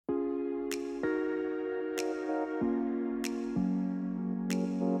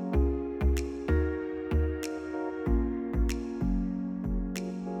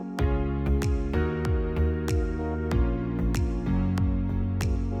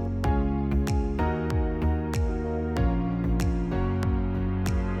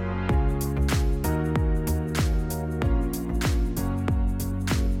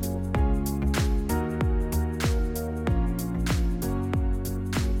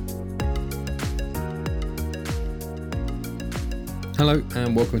Hello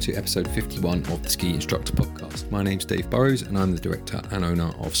and welcome to episode 51 of the Ski Instructor Podcast. My name's Dave Burrows and I'm the director and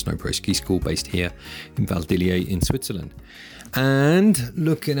owner of Snow Pro Ski School based here in Val d'Illier in Switzerland. And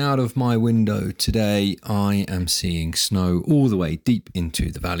looking out of my window today, I am seeing snow all the way deep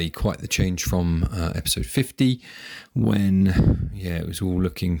into the valley. Quite the change from episode 50 when, it was all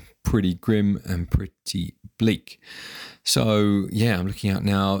looking pretty grim and pretty bleak. So, I'm looking out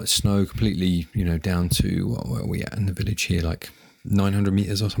now, snow completely, down to, where are we at in the village here, like 900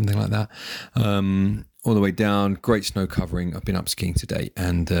 meters or something like that, all the way down. Great snow covering. I've been up skiing today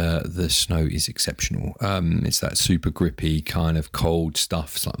and the snow is exceptional. It's that super grippy kind of cold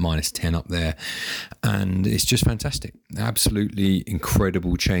stuff. It's like -10 up there and it's just fantastic. Absolutely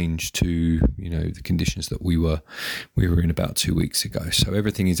incredible change to the conditions that we were in about 2 weeks ago. So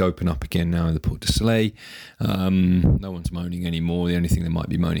everything is open up again now in the Porte du Soleil. No one's moaning anymore. The only thing they might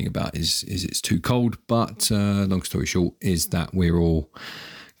be moaning about is it's too cold, but long story short is that we're all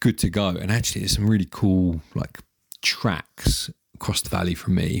good to go. And actually there's some really cool tracks across the valley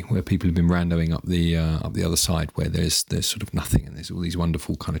from me where people have been randoing up the other side where there's sort of nothing, and there's all these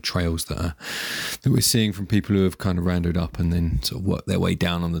wonderful kind of trails that we're seeing from people who have kind of randoed up and then sort of worked their way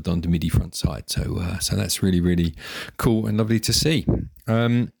down on the Dent du Midi front side. So that's really, really cool and lovely to see.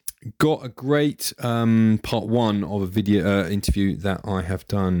 Got a great part one of a video interview that I have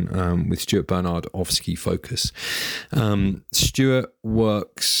done with Stuart Bernard of Ski Focus. Stuart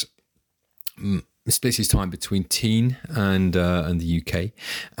works, splits his time between Teen and the UK,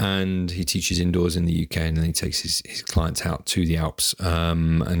 and he teaches indoors in the UK, and then he takes his clients out to the Alps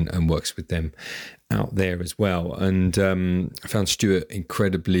and works with them out there as well. And I found Stuart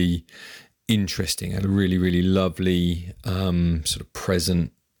incredibly interesting and a really, really lovely sort of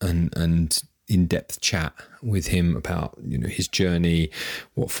present and in-depth chat with him about his journey,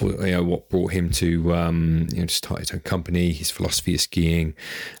 what brought him to to start his own company, his philosophy of skiing,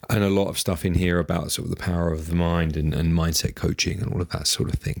 and a lot of stuff in here about sort of the power of the mind and mindset coaching and all of that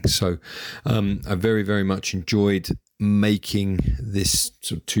sort of thing. So I very, very much enjoyed making this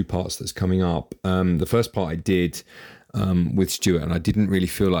sort of two parts that's coming up. The first part I did with Stuart, and I didn't really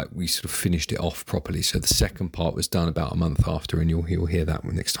feel like we sort of finished it off properly. So the second part was done about a month after, and you'll hear that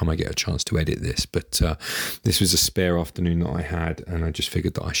next time I get a chance to edit this. But this was a spare afternoon that I had, and I just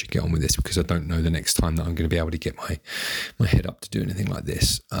figured that I should get on with this because I don't know the next time that I'm going to be able to get my head up to do anything like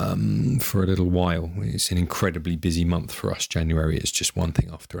this for a little while. It's an incredibly busy month for us. January is just one thing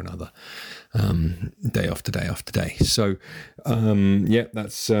after another, day after day after day. So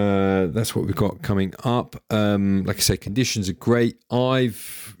that's what we've got coming up. Like I say, conditions are great.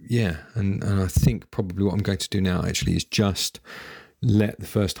 And I think probably what I'm going to do now actually is just let the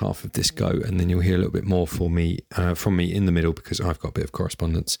first half of this go, and then you'll hear a little bit more from me in the middle, because I've got a bit of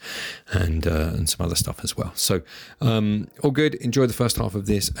correspondence and some other stuff as well. So all good. Enjoy the first half of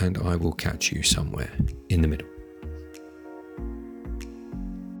this, and I will catch you somewhere in the middle.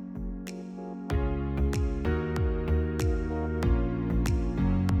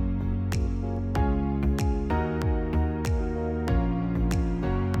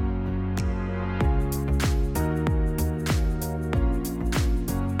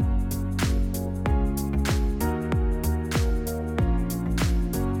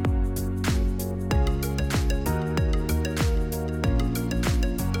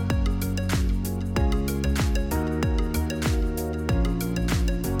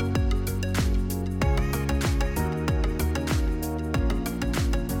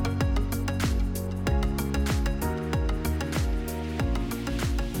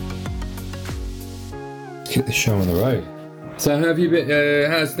 Get the show on the road. So have you been,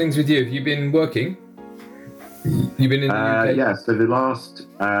 how's things with you? Have you been working? You've been in the UK? Yeah, so the last,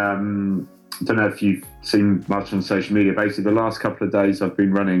 I don't know if you've seen much on social media, basically the last couple of days I've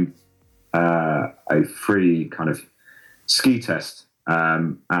been running a free kind of ski test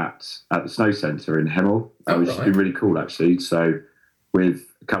at the snow centre in Hemel, which has been really cool actually. So with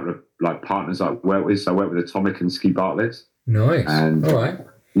a couple of partners I work with, so I work with Atomic and Ski Bartlett. Nice. And all right.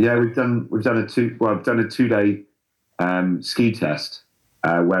 Yeah, I've done a 2-day ski test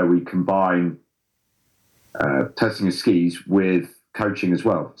where we combine testing of skis with coaching as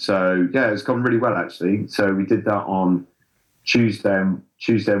well. So it's gone really well actually. So we did that on Tuesday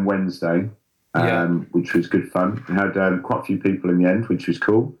and Wednesday, which was good fun. We had quite a few people in the end, which was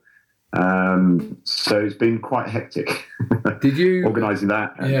cool. So it's been quite hectic. Did you organising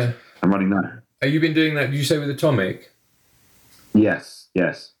that and running that? Have you been doing that? Did you say with Atomic? Yes.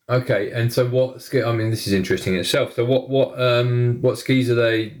 Okay, and so what ski? I mean, this is interesting in itself. So what skis are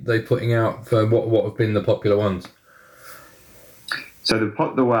they putting out for? What have been the popular ones? So the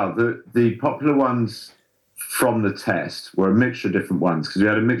popular ones from the test were a mixture of different ones, because we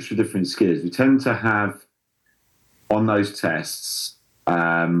had a mixture of different skiers. We tend to have on those tests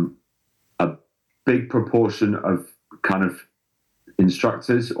a big proportion of kind of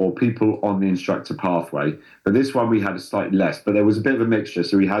instructors or people on the instructor pathway, but this one we had a slightly less, but there was a bit of a mixture.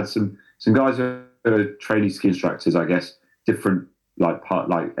 So we had some guys who are trainee ski instructors, I guess, different like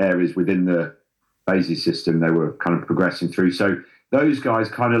areas within the BASI system they were kind of progressing through. So those guys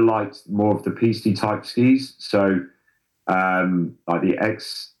kind of liked more of the piste type skis. So like the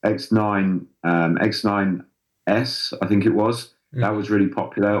X9 X9S, I think it was, that was really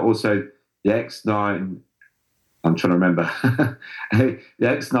popular. Also the X9, I'm trying to remember, the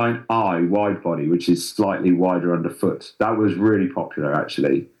X9i wide body, which is slightly wider underfoot. That was really popular,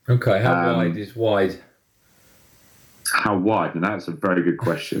 actually. Okay, how wide is wide? How wide? And that's a very good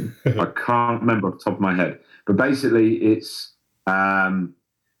question. I can't remember off the top of my head. But basically, it's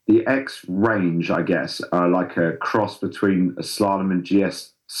the X range, I guess, are like a cross between a slalom and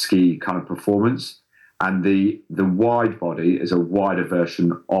GS ski kind of performance. And the wide body is a wider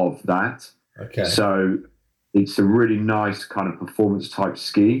version of that. Okay. So it's a really nice kind of performance type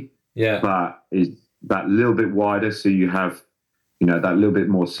ski. Yeah. But is that little bit wider, so you have, that little bit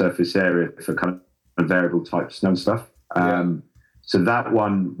more surface area for kind of variable type snow stuff. So that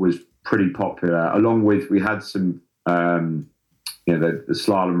one was pretty popular. Along with, we had some, the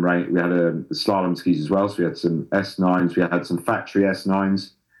slalom range. We had the slalom skis as well. So we had some S9s. We had some factory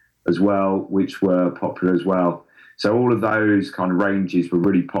S9s as well, which were popular as well. So all of those kind of ranges were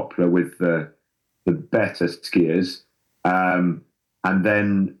really popular with the better skiers. And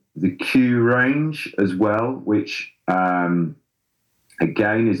then the Q range as well, which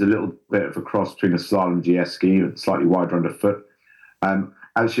again is a little bit of a cross between a slalom GS ski and slightly wider underfoot.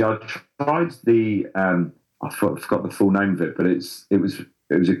 Actually, I tried the I forgot the full name of it, but it was a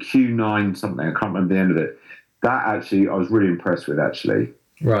Q9 something. I can't remember the end of it. That actually I was really impressed with, actually.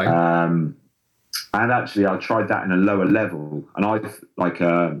 Right. And actually, I tried that in a lower level, and I like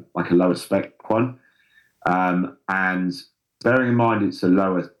a lower spec one. And bearing in mind it's a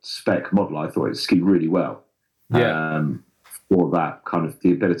lower spec model, I thought it skied really well. Yeah. For that kind of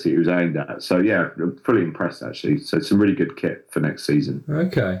the ability it was aimed at. So yeah, I'm fully impressed, actually. So it's a really good kit for next season.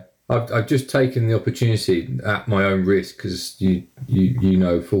 Okay. I've just taken the opportunity at my own risk, because you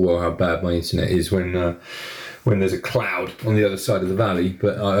know full well how bad my internet is when there's a cloud on the other side of the valley.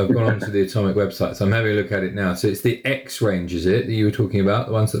 But I've gone onto the Atomic website, so I'm having a look at it now. So it's the X range, is it, that you were talking about?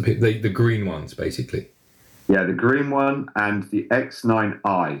 The ones that the green ones, basically. Yeah, the green one and the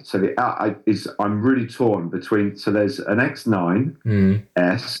X9i. So I'm really torn between. So there's an X9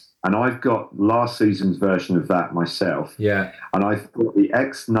 S. And I've got last season's version of that myself. Yeah. And I thought the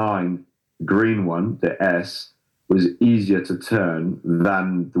X9 green one, the S, was easier to turn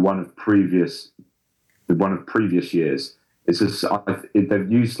than the one of previous years.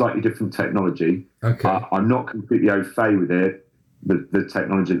 They've used slightly different technology. Okay. I'm not completely au fait with it, the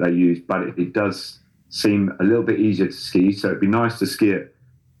technology that they use, but it does seem a little bit easier to ski. So it'd be nice to ski it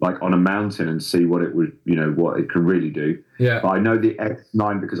like on a mountain and see what it would, what it can really do. Yeah. But I know the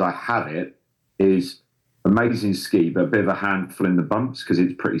X9, because I have it, is amazing ski, but a bit of a handful in the bumps because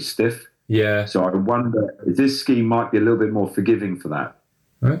it's pretty stiff. Yeah. So I wonder if this ski might be a little bit more forgiving for that.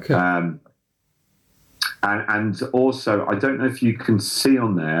 Okay. And also, I don't know if you can see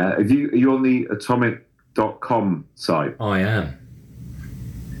on there. Are you on the atomic.com site? I am.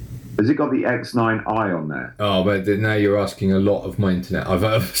 Has it got the X9i on there? Oh, but now you're asking a lot of my internet.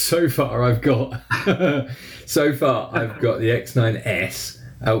 So far I've got the X9S.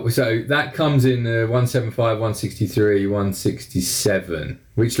 So that comes in 175, 163, 167.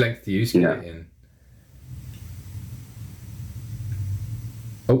 Which length do you ski it in?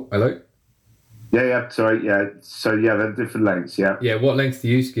 Oh, hello? Yeah, sorry, yeah. So, yeah, they're different lengths, yeah. Yeah, what length do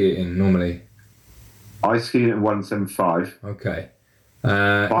you ski it in normally? I ski it at 175. Okay.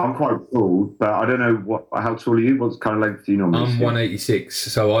 But I'm quite tall, but I don't know how tall are you? What kind of length do you normally ski? I'm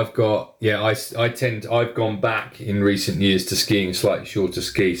 186, so I've got, I've gone back in recent years to skiing slightly shorter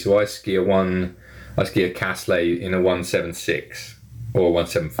ski. So I ski a Castley in a 176 or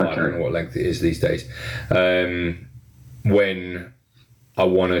 175, okay. I don't know what length it is these days. When I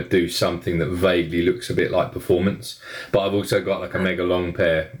want to do something that vaguely looks a bit like performance, but I've also got like a mega long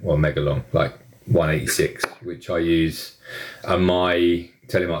pair, like 186, which I use. And my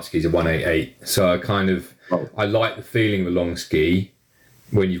telemark skis are 188. So I like the feeling of a long ski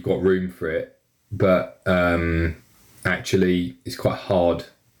when you've got room for it, but actually it's quite hard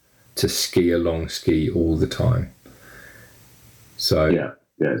to ski a long ski all the time. So yeah,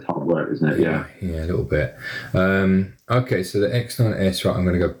 it's hard work, isn't it? Yeah, a little bit. Okay, so the X9S, right, I'm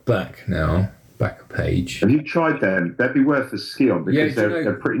going to go back now. back a page. Have you tried them? They'd be worth a ski on because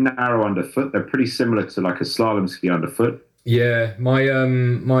they're pretty narrow underfoot. They're pretty similar to like a slalom ski underfoot. Yeah,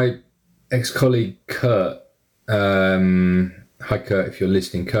 my ex-colleague Kurt, hi Kurt, if you're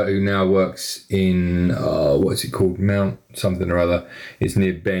listening, Kurt, who now works in what's it called, Mount something or other. It's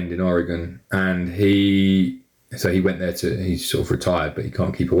near Bend in Oregon, and he went there he's sort of retired, but he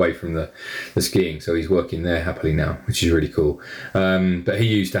can't keep away from the skiing, so he's working there happily now, which is really cool. But he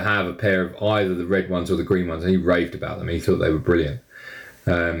used to have a pair of either the red ones or the green ones, and he raved about them. He thought they were brilliant.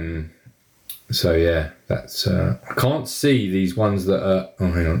 So yeah, that's I can't see these ones that are,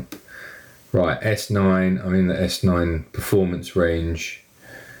 oh hang on, right, S9, I'm in the S9 performance range.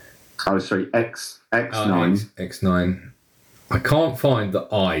 Oh sorry, X9. X9. I can't find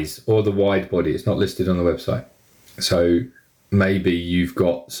the eyes or the wide body. It's not listed on the website. So maybe you've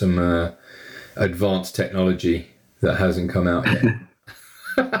got some advanced technology that hasn't come out yet.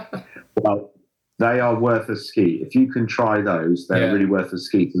 Well, they are worth a ski. If you can try those, they're really worth a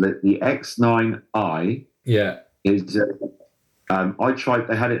ski. The X9i is, I tried,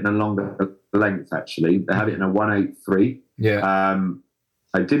 they had it in a longer length actually. They had it in a 183. Yeah.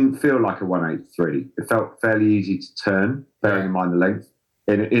 It didn't feel like a 183. It felt fairly easy to turn, bearing in mind the length,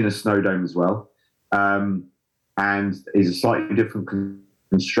 in a snow dome as well. And is a slightly different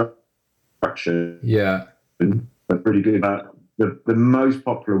construction. Yeah. But pretty good. The most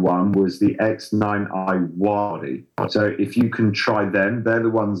popular one was the X9i wide. So if you can try them, they're the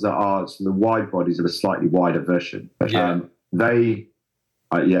ones that are, so the wide bodies of a slightly wider version. They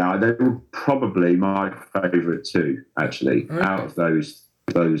were probably my favourite too, actually, out of those,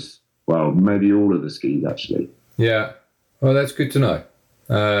 well, maybe all of the skis, actually. Yeah. Well, that's good to know.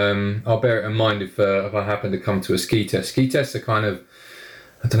 I'll bear it in mind if I happen to come to a ski test. Ski tests are kind of,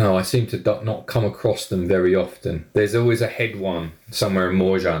 I don't know, I seem to not come across them very often. There's always a head one somewhere in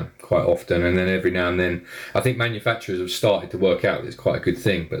Morjan quite often, and then every now and then, I think manufacturers have started to work out it's quite a good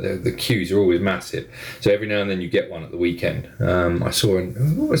thing, but the queues are always massive. So every now and then you get one at the weekend. I saw,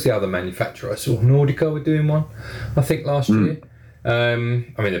 what was the other manufacturer? I saw Nordica were doing one, I think last year. I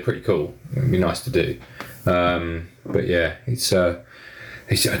mean, they're pretty cool. It'd be nice to do. But yeah, it's I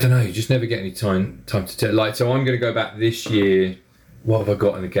don't know, you just never get any time to tell. Like, so I'm going to go back this year. What have I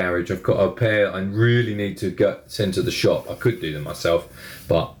got in the garage? I've got a pair I really need to send to the shop. I could do them myself,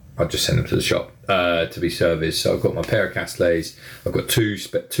 but I'll just send them to the shop to be serviced. So I've got my pair of Castleys. I've got two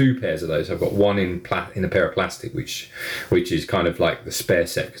pairs of those. I've got one in a pair of plastic, which is kind of like the spare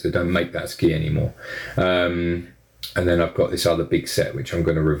set because they don't make that ski anymore. And then I've got this other big set which I'm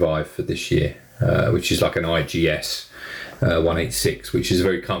going to revive for this year, which is like an IGS 186, which is a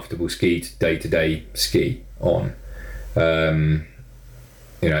very comfortable ski, day-to-day ski on.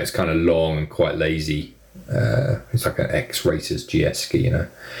 It's kind of long and quite lazy. It's like an ex-Racers GS ski,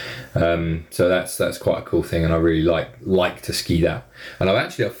 so that's quite a cool thing, and I really like to ski that. And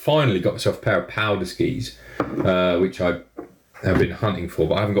I've finally got myself a pair of powder skis, which I have been hunting for,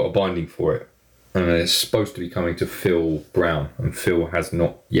 but I haven't got a binding for it. And it's supposed to be coming to Phil Brown, and Phil has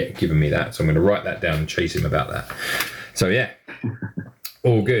not yet given me that, so I'm going to write that down and chase him about that. So yeah,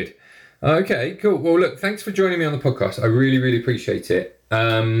 all good. Okay, cool. Well, look, thanks for joining me on the podcast. I really, really appreciate it.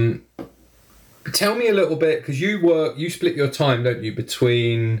 Tell me a little bit, because you split your time, don't you,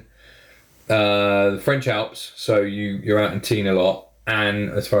 between the French Alps, so you're out in Tignes a lot, and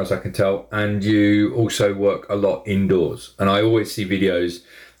as far as I can tell, and you also work a lot indoors. And I always see videos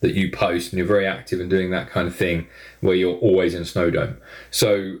that you post, and you're very active in doing that kind of thing, where you're always in a snow dome.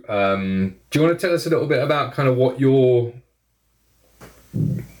 So do you want to tell us a little bit about kind of what your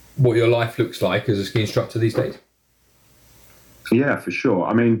life looks like as a ski instructor these days? Yeah, for sure.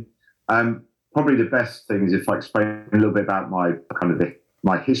 I mean, probably the best thing is if I explain a little bit about my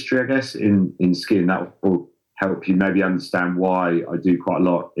history, I guess, in skiing. That will help you maybe understand why I do quite a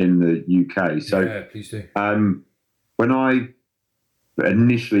lot in the UK. So, yeah, please do. When I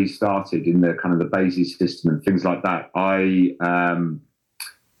initially started in the kind of the Bayesian system and things like that, I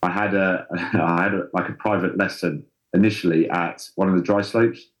had a private lesson initially at one of the dry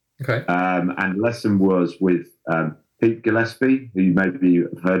slopes. Okay. And the lesson was with Pete Gillespie, who you maybe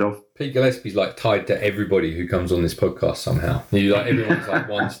have heard of. Pete Gillespie's like tied to everybody who comes on this podcast somehow. Everyone's like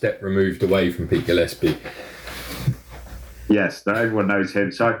one step removed away from Pete Gillespie. Yes, everyone knows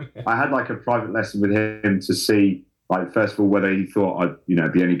him. So I had like a private lesson with him to see, like, first of all, whether he thought I'd,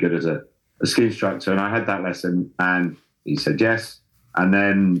 be any good as a ski instructor. And I had that lesson, and he said yes. And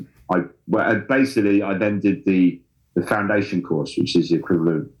then I then did the foundation course, which is the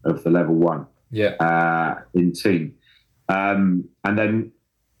equivalent of the level 1. Yeah. In team. And then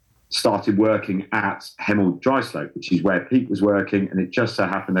started working at Hemel Dry Slope, which is where Pete was working. And it just so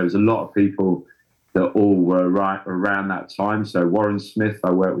happened there was a lot of people that all were right around that time. So Warren Smith, I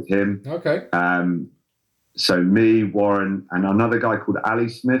worked with him. Okay. So me, Warren, and another guy called Ali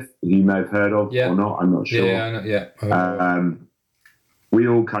Smith, who you may have heard of or not, I'm not sure. Yeah, I know, yeah. We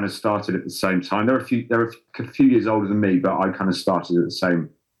all kind of started at the same time. They're a few years older than me, but I kind of started at the same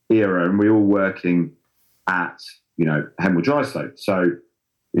era, and we all working at, Hemel Dry Slope. So,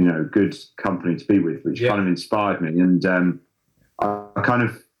 good company to be with, which kind of inspired me. And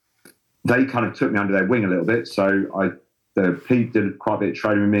they kind of took me under their wing a little bit. So Pete did quite a bit of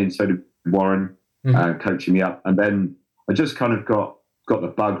training with me, and so did Warren, coaching me up. And then I just kind of got the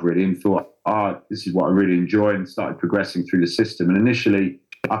bug really, and thought, this is what I really enjoy, and started progressing through the system. And initially,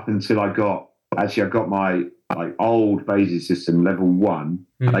 up until I got my old BASI system, level 1,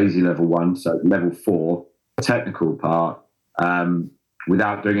 BASI level 1, so level 4, technical part,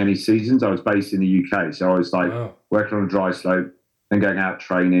 without doing any seasons. I was based in the UK, so I was working on a dry slope, then going out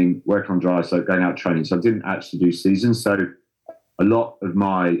training, working on dry slope, going out training. So I didn't actually do seasons. So a lot of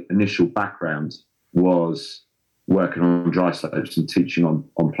my initial background was working on dry slopes and teaching on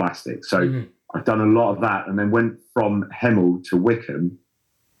plastic. So I've done a lot of that, and then went from Hemel to Wickham.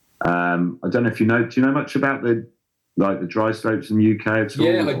 I don't know if do you know much about the dry slopes in the UK at all?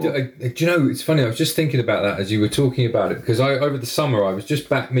 Yeah, do you know, it's funny, I was just thinking about that as you were talking about it, because over the summer I was just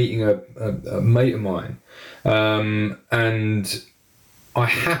back meeting a mate of mine, and I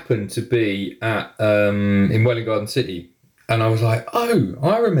happened to be at in Welwyn Garden City. And I was like, oh,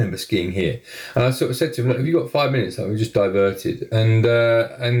 I remember skiing here. And I sort of said to him, look, have you got 5 minutes? We just diverted. And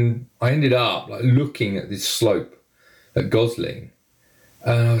I ended up looking at this slope at Gosling.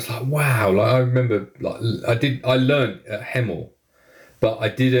 And I was like, wow. I remember, I learned at Hemel, but I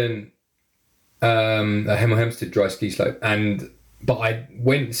didn't, at Hemel Hempstead dry ski slope. But I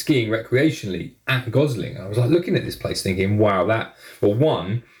went skiing recreationally at Gosling. I was looking at this place thinking, wow, I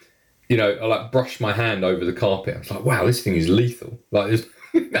brushed my hand over the carpet. I was like, "Wow, this thing is lethal!" How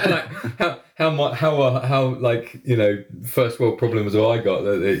first world problems have I got?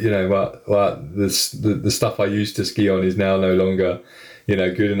 The stuff I used to ski on is now no longer,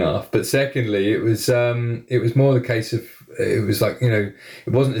 good enough. But secondly, it was more the case of it was it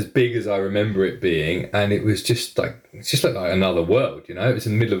wasn't as big as I remember it being, and it was just like another world. It was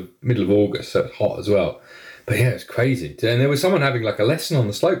in the middle of August, so it's hot as well. But yeah, it's crazy. And there was someone having a lesson on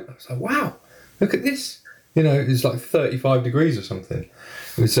the slope. I was like, wow, look at this. It was 35 degrees or something.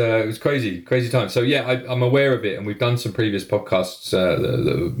 It was crazy time. So yeah, I'm aware of it, and we've done some previous podcasts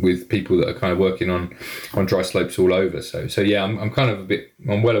with people that are kind of working on dry slopes all over. So yeah, I'm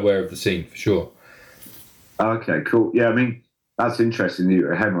well aware of the scene for sure. Okay, cool. Yeah, I mean, that's interesting that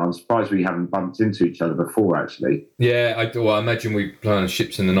you're at Hemel. I'm surprised we haven't bumped into each other before, actually. Yeah, I imagine we play on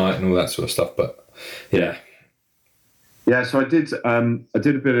ships in the night and all that sort of stuff, but yeah. Yeah, so I did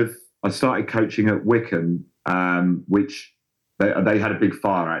a bit of. I started coaching at Wickham, which they had a big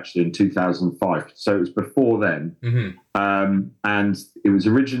fire actually in 2005. So it was before then, and it was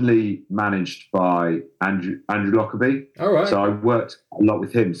originally managed by Andrew Lockerbie. All right. So I worked a lot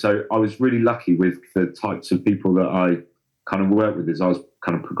with him. So I was really lucky with the types of people that I kind of worked with as I was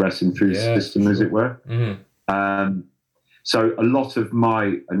kind of progressing through the system, as it were. Mm-hmm. So a lot of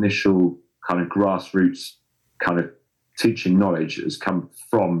my initial kind of grassroots kind of teaching knowledge has come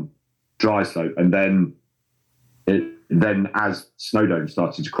from dry slope, and then as Snowdome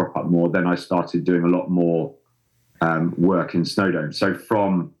started to crop up more, then I started doing a lot more work in Snowdome. So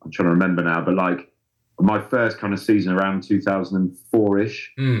I'm trying to remember now, but my first kind of season around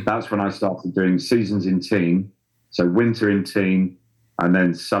 2004-ish, that's when I started doing seasons in Team, so winter in Team, and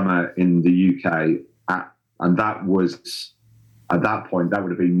then summer in the UK, and that was. At that point, that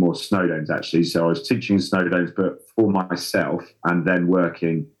would have been more Snowdomes, actually. So I was teaching Snowdomes, but for myself, and then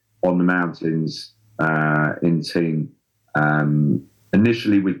working on the mountains in Team,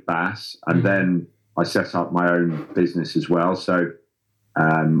 initially with Bass, and then I set up my own business as well. So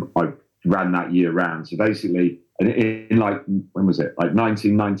I ran that year round. So basically, in when was it?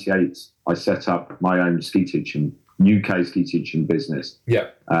 1998, I set up my own UK ski teaching business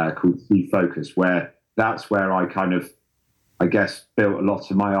called Ski Focus, that's where I kind of, I guess, built a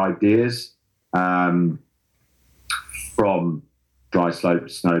lot of my ideas from dry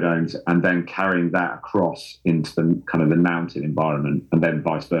slopes, Snowdomes, and then carrying that across into the kind of the mountain environment, and then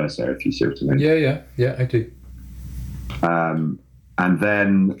vice versa, if you see what I mean. Yeah, I do. And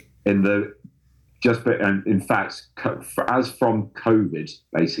then in fact, as from COVID,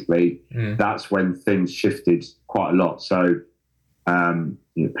 basically, that's when things shifted quite a lot. So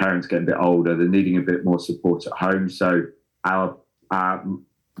parents getting a bit older, they're needing a bit more support at home. So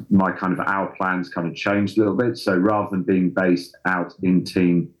my kind of our plans kind of changed a little bit. So rather than being based out in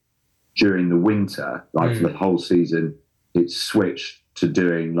team during the winter, like for the whole season, it's switched to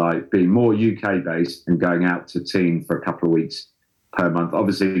doing like being more UK based and going out to team for a couple of weeks per month.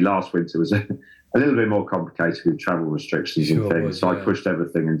 Obviously, last winter was a little bit more complicated with travel restrictions and things, so I pushed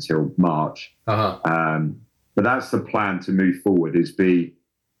everything until March. But that's the plan to move forward: is be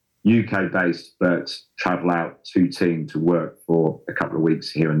UK based, but travel out to team to work for a couple of weeks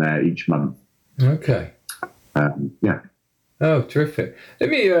here and there each month. Okay. Yeah. Oh, terrific.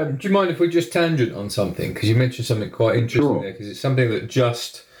 Let me, do you mind if we just tangent on something? Because you mentioned something quite interesting there, because it's something that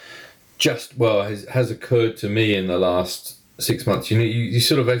just has occurred to me in the last 6 months. You know, you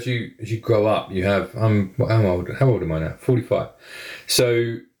sort of, as you grow up, you have, how old am I now? 45.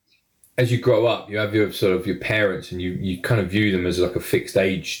 So as you grow up, you have your sort of your parents, and you kind of view them as like a fixed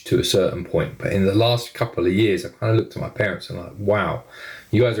age to a certain point. But in the last couple of years, I kind of looked at my parents and like, wow,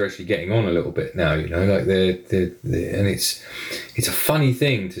 you guys are actually getting on a little bit now, you know, like they're and it's a funny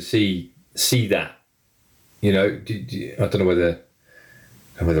thing to see that, you know. I don't know whether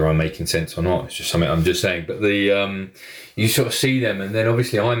I'm making sense or not. It's just something I'm just saying. But you sort of see them, and then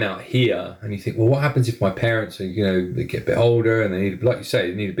obviously I'm out here, and you think, well, what happens if my parents are, you know, they get a bit older and they need, like you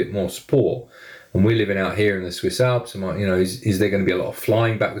say, they need a bit more support, and we're living out here in the Swiss Alps, and you know, is there going to be a lot of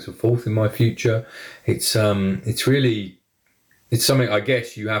flying backwards and forth in my future? It's really. It's something I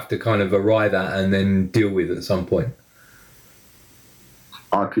guess you have to kind of arrive at and then deal with at some point.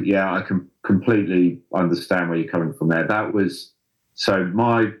 I can completely understand where you're coming from there. That was, so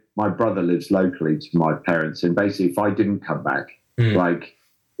my brother lives locally to my parents, and basically if I didn't come back, like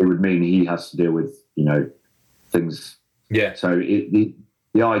it would mean he has to deal with, you know, things. Yeah. So the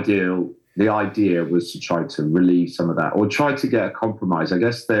idea was to try to relieve some of that, or try to get a compromise. I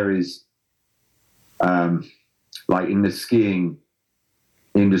guess there is, like in the skiing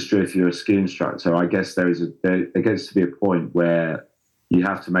industry, if you're a ski instructor, I guess there gets to be a point where you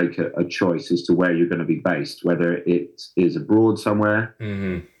have to make a choice as to where you're going to be based, whether it is abroad somewhere,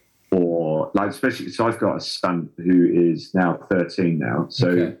 or like, especially, so I've got a son who is now 13 now.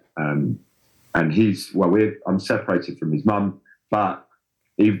 So, and he's, I'm separated from his mum, but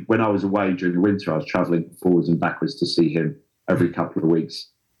when I was away during the winter, I was traveling forwards and backwards to see him every couple of weeks.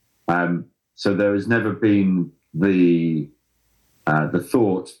 So there has never been the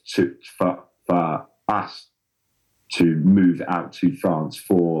thought for us to move out to France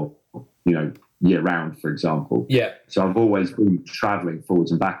for, you know, year round, for example. Yeah. So I've always been traveling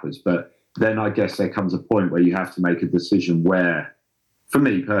forwards and backwards, but then I guess there comes a point where you have to make a decision where, for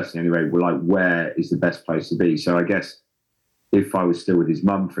me personally anyway, like where is the best place to be. So I guess if I was still with his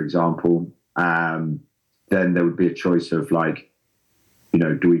mum, for example, then there would be a choice of like, you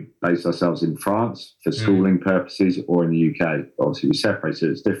know, do we base ourselves in France for schooling purposes or in the UK? Obviously, we're separated, so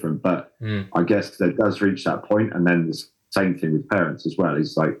it's different. But I guess that does reach that point. And then the same thing with parents as well.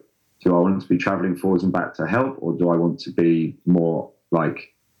 It's like, do I want to be traveling forwards and back to help, or do I want to be more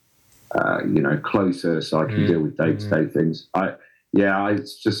like, you know, closer so I can deal with day-to-day things?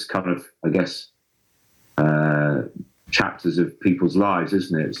 It's just kind of, I guess, chapters of people's lives,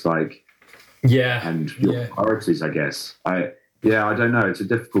 isn't it? It's like, and your priorities, I guess. I don't know. It's a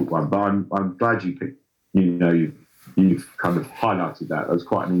difficult one, but I'm glad you picked. You know, you've kind of highlighted that. That was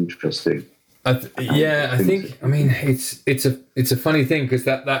quite an interesting. I think. I mean, it's a funny thing, because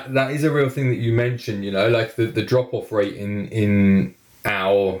that is a real thing that you mentioned. You know, like the drop off rate in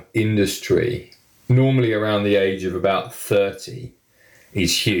our industry, normally around the age of about 30,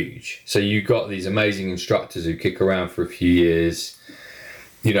 is huge. So you've got these amazing instructors who kick around for a few years.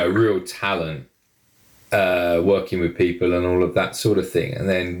 You know, real talent. Working with people and all of that sort of thing, and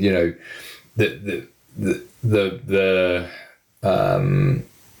then, you know, the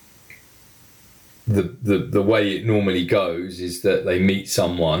way it normally goes is that they meet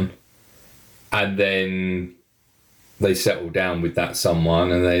someone, and then they settle down with that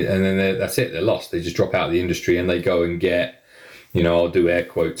someone, and then that's it. They're lost. They just drop out of the industry and they go and get, you know, I'll do air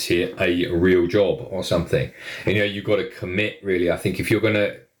quotes here, a real job or something. And, you know, you've got to commit, really. I think if you're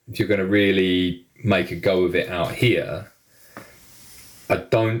gonna really make a go of it out here, I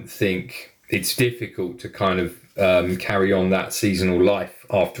don't think it's difficult to kind of carry on that seasonal life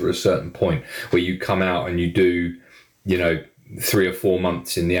after a certain point, where you come out and you do, you know, 3 or 4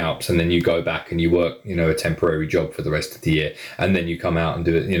 months in the Alps, and then you go back and you work, you know, a temporary job for the rest of the year, and then you come out and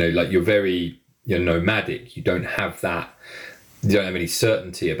do it. You know, like you're nomadic. You don't have that. You don't have any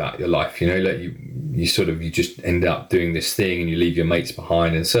certainty about your life, you know, like you just end up doing this thing and you leave your mates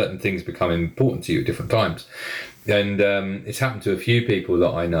behind, and certain things become important to you at different times. And it's happened to a few people that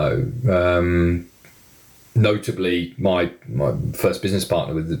I know. notably my first business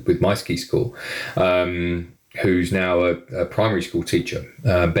partner with my ski school, who's now a primary school teacher.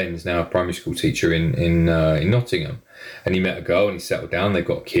 Ben's now a primary school teacher in Nottingham, and he met a girl and he settled down. They've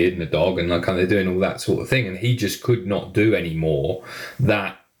got a kid and a dog, and like they're doing all that sort of thing. And he just could not do anymore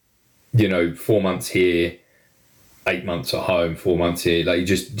that, 4 months here, 8 months at home, 4 months here. Like he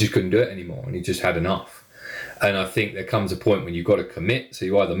just couldn't do it anymore, and he just had enough. And I think there comes a point when you've got to commit. So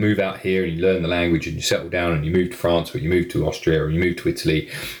you either move out here and you learn the language and you settle down and you move to France, or you move to Austria, or you move to Italy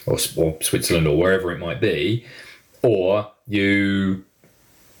or Switzerland or wherever it might be, or it's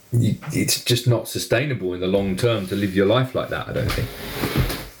just not sustainable in the long term to live your life like that, I don't think.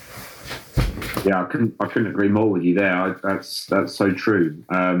 Yeah, I couldn't agree more with you there. That's so true.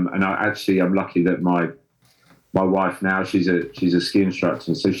 And I'm lucky that my wife now, she's a ski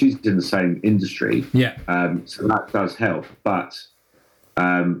instructor, so she's in the same industry. Yeah. So that does help. But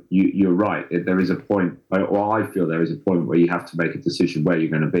you're right. There is a point, or I feel there is a point where you have to make a decision where you're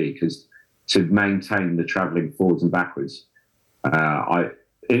going to be, because to maintain the travelling forwards and backwards,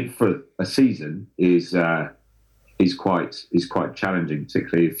 for a season is quite challenging,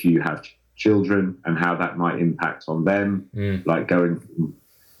 particularly if you have children and how that might impact on them. Like going.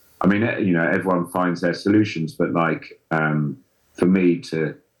 I mean, everyone finds their solutions, but for me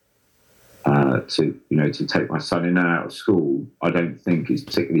to take my son in and out of school, I don't think is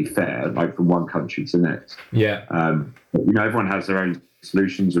particularly fair, like from one country to the next. Yeah. Everyone has their own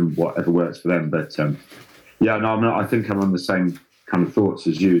solutions and whatever works for them. But I think I'm on the same kind of thoughts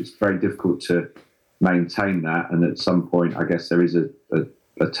as you. It's very difficult to maintain that, and at some point, I guess there is a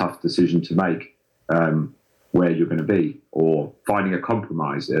tough decision to make. Where you're going to be, or finding a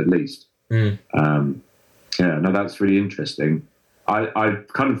compromise at least. That's really interesting. I've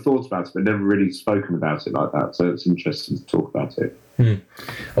kind of thought about it, but never really spoken about it like that. So it's interesting to talk about it. And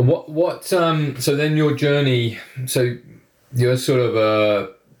what? So then your journey. So you're sort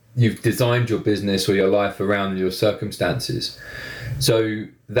of you've designed your business or your life around your circumstances. So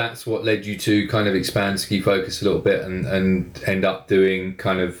that's what led you to kind of expand Ski Focus a little bit and end up doing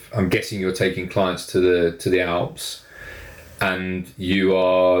kind of, I'm guessing you're taking clients to the Alps, and you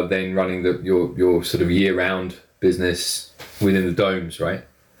are then running your sort of year-round business within the domes, right?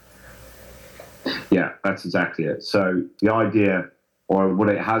 Yeah, that's exactly it. So the idea, or what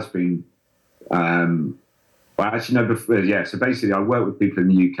it has been, so basically I work with people in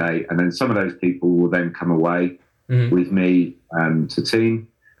the UK, and then some of those people will then come away with me to team.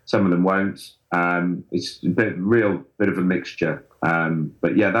 Some of them won't. It's a bit of a mixture.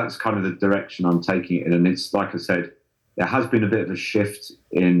 But yeah, that's kind of the direction I'm taking it in. And it's, like I said, there has been a bit of a shift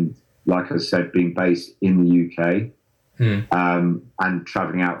in, like I said, being based in the UK and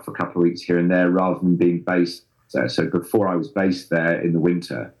traveling out for a couple of weeks here and there rather than being based there. So before I was based there in the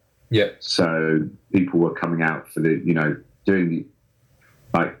winter. Yeah. So people were coming out for doing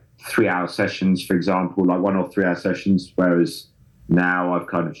 3-hour sessions, for example, like 1 or 3 hour sessions, whereas now I've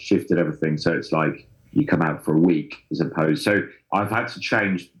kind of shifted everything. So it's like you come out for a week as opposed. So I've had to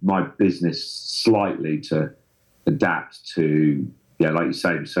change my business slightly to adapt to, like you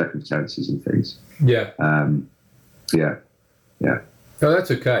say, the circumstances and things. Yeah. Yeah. Oh,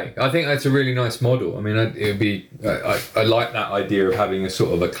 that's okay. I think that's a really nice model. I mean, I like that idea of having a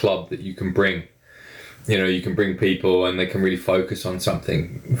sort of a club that you can bring. You can bring people and they can really focus on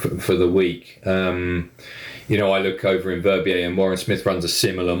something for the week. I look over in Verbier, and Warren Smith runs a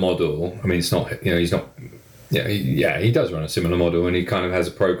similar model. I mean, it's not, he's not, he does run a similar model, and he kind of has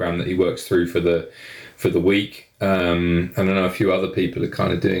a program that he works through for the week. And I know a few other people are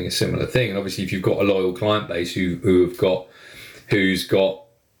kind of doing a similar thing. And obviously, if you've got a loyal client base who's got,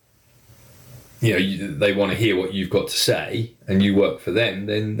 they want to hear what you've got to say, and you work for them,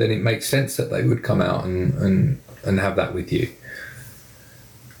 then it makes sense that they would come out and have that with you.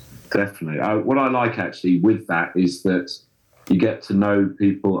 Definitely. What I like actually with that is that you get to know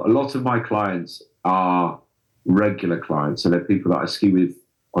people. A lot of my clients are regular clients, so they're people that I ski with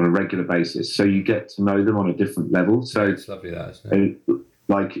on a regular basis. So you get to know them on a different level. So it's lovely, that, isn't it?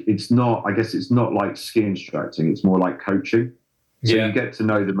 It's not like ski instructing. It's more like coaching. So you get to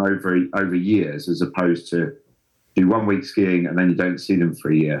know them over years, as opposed to do 1 week skiing and then you don't see them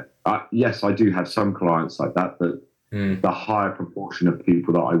for a year. Yes, I do have some clients like that, but the higher proportion of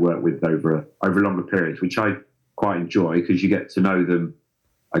people that I work with over longer periods, which I quite enjoy, because you get to know them,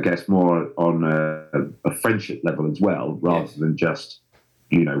 I guess, more on a friendship level as well, rather than just,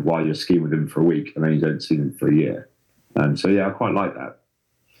 while you're skiing with them for a week and then you don't see them for a year. So yeah, I quite like that.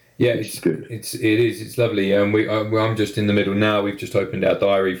 Yeah, it's good. It's lovely. I'm just in the middle now. We've just opened our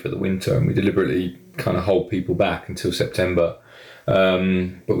diary for the winter, and we deliberately kind of hold people back until September.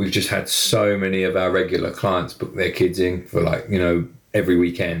 But we've just had so many of our regular clients book their kids in for like, you know, every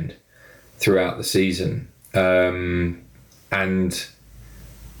weekend throughout the season. And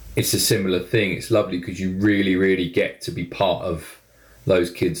it's a similar thing. It's lovely because you really, really get to be part of those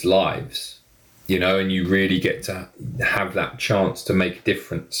kids' lives, you know, and you really get to have that chance to make a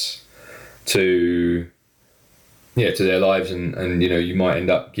difference to their lives, and you know, you might end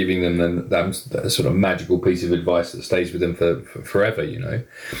up giving them that sort of magical piece of advice that stays with them for forever, you know.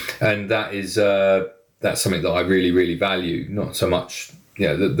 And that is that's something that I really, really value. Not so much, you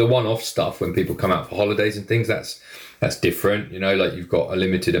know, the one-off stuff when people come out for holidays and things, that's different, you know, like you've got a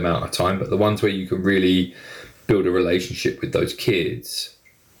limited amount of time, but the ones where you can really build a relationship with those kids,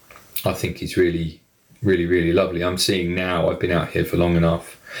 I think is really, really, really lovely. I'm seeing now, I've been out here for long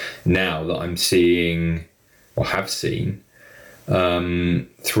enough now that I'm seeing, or have seen,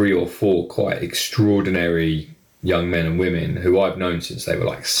 3 or 4 quite extraordinary young men and women who I've known since they were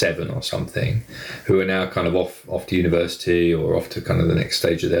like 7 or something, who are now kind of off to university or off to kind of the next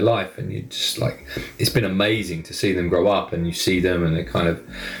stage of their life. And you just like, it's been amazing to see them grow up, and you see them and they kind of,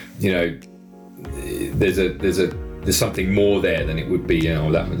 you know, there's something more there than it would be, you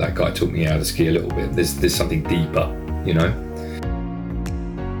know, that guy taught me how to ski a little bit. There's something deeper, you know.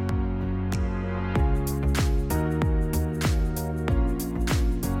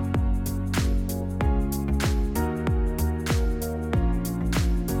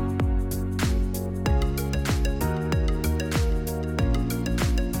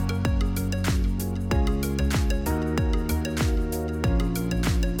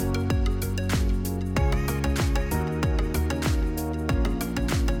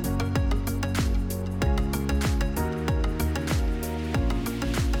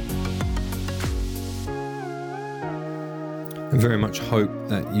 I very much hope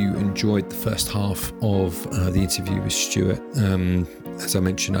that you enjoyed the first half of the interview with Stuart. As I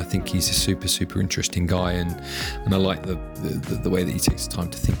mentioned, I think he's a super, super interesting guy, and I like the way that he takes the time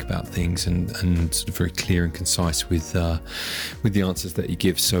to think about things and sort of very clear and concise with the answers that he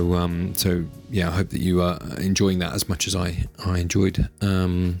gives. So yeah, I hope that you are enjoying that as much as I enjoyed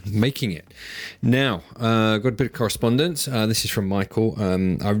making it. Now, got a bit of correspondence. This is from Michael.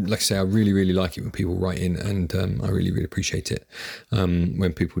 Like I say, I really, really like it when people write in, and I really, really appreciate it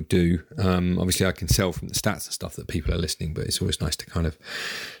when people do. Obviously, I can tell from the stats and stuff that people are listening, but it's always nice to kind of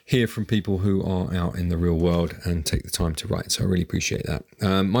hear from people who are out in the real world and take the time to write. So I really appreciate that.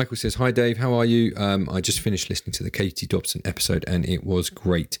 Michael says, "Hi Dave, how are you? I just finished listening to the Katie Dobson episode and it was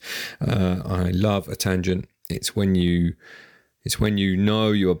great. I love a tangent. It's when you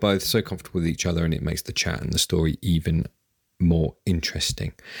know you are both so comfortable with each other, and it makes the chat and the story even more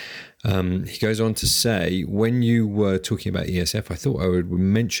interesting." He goes on to say, when you were talking about ESF, I thought I would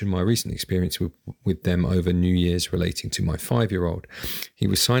mention my recent experience with them over New Year's relating to my 5-year-old. He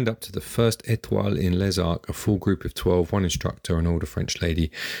was signed up to the first Étoile in Les Arcs, a full group of 12, one instructor, an older French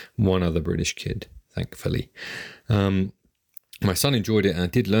lady, one other British kid, thankfully. My son enjoyed it and I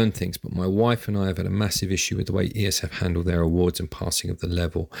did learn things, but my wife and I have had a massive issue with the way ESF handle their awards and passing of the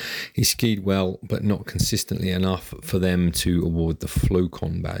level. He skied well, but not consistently enough for them to award the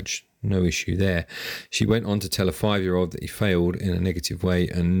Flocon badge. No issue there. She went on to tell a 5-year-old that he failed in a negative way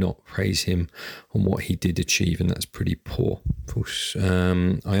and not praise him on what he did achieve, and that's pretty poor.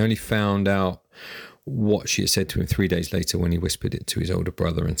 I only found out what she had said to him 3 days later when he whispered it to his older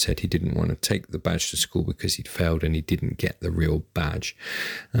brother and said he didn't want to take the badge to school because he'd failed and he didn't get the real badge.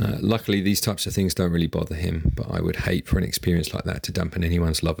 Luckily, these types of things don't really bother him, but I would hate for an experience like that to dampen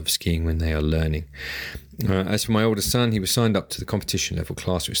anyone's love of skiing when they are learning. As for my older son, he was signed up to the competition level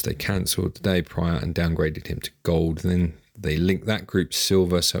class, which they cancelled the day prior and downgraded him to gold. And then they linked that group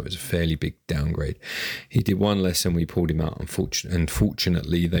silver, so it was a fairly big downgrade. He did one lesson, we pulled him out, and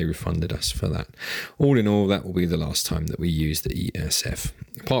fortunately they refunded us for that. All in all, that will be the last time that we use the ESF.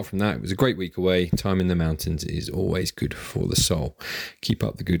 Apart from that, it was a great week away. Time in the mountains is always good for the soul. Keep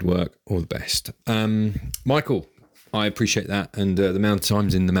up the good work. All the best. Michael, I appreciate that, and the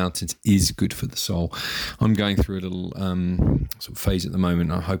times in the mountains is good for the soul. I'm going through a little sort of phase at the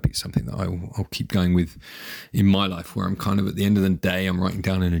moment. I hope it's something that I'll keep going with in my life, where I'm kind of at the end of the day, I'm writing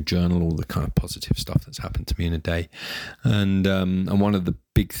down in a journal all the kind of positive stuff that's happened to me in a day. And one of the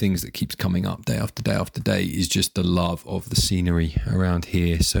big things that keeps coming up day after day after day is just the love of the scenery around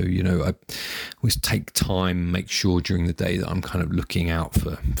here. So, you know, I always take time, make sure during the day that I'm kind of looking out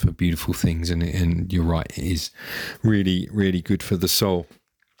for beautiful things. And you're right, it is really, really good for the soul.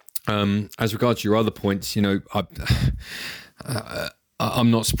 As regards to your other points, you know,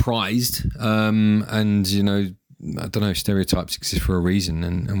 I'm not surprised. And, you know, I don't know, stereotypes exist for a reason,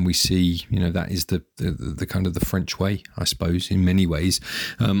 and we see, that is the kind of the French way, I suppose, in many ways.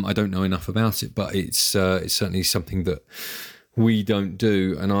 I don't know enough about it, but it's certainly something that we don't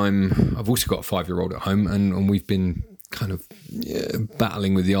do. And I've also got a 5-year-old at home, and we've been kind of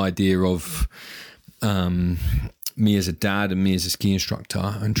battling with the idea of me as a dad and me as a ski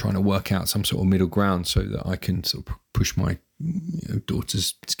instructor, and trying to work out some sort of middle ground so that I can sort of push my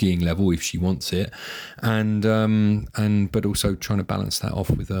daughter's skiing level if she wants it, and but also trying to balance that off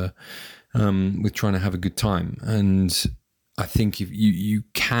with trying to have a good time. And I think if you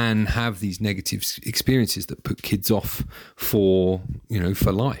can have these negative experiences that put kids off for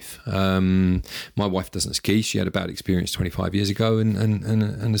life. My wife doesn't ski. She had a bad experience 25 years ago,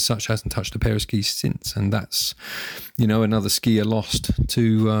 and as such hasn't touched a pair of skis since. And that's, another skier lost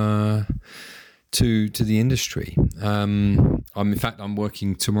to the industry. I'm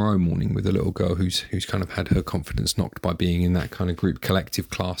working tomorrow morning with a little girl who's kind of had her confidence knocked by being in that kind of group collective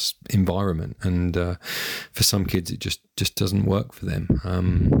class environment, and for some kids it just doesn't work for them.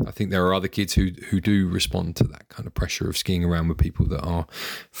 I think there are other kids who do respond to that kind of pressure of skiing around with people that are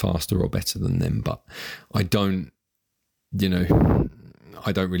faster or better than them, but I don't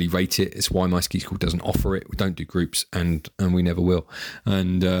really rate it. It's why my ski school doesn't offer it. We don't do groups, and we never will.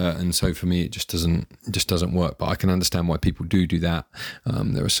 And so for me, it just doesn't work. But I can understand why people do that.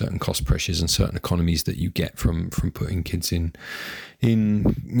 There are certain cost pressures and certain economies that you get from putting kids in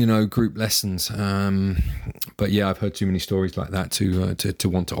group lessons. But yeah, I've heard too many stories like that to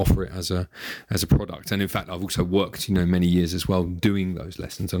want to offer it as a product. And in fact, I've also worked many years as well doing those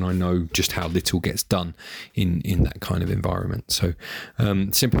lessons, and I know just how little gets done in that kind of environment. So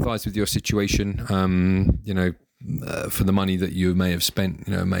sympathise with your situation. For the money that you may have spent,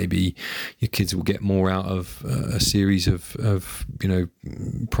 maybe your kids will get more out of a series of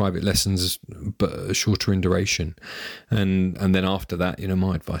private lessons, but shorter in duration. And then after that,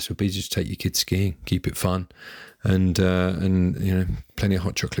 my advice would be just take your kids skiing, keep it fun, and plenty of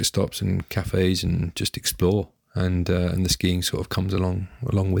hot chocolate stops and cafes, and just explore. And the skiing sort of comes along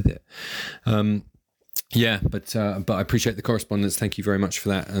with it. But I appreciate the correspondence. Thank you very much for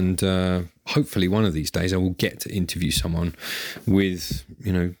that. And hopefully one of these days I will get to interview someone with,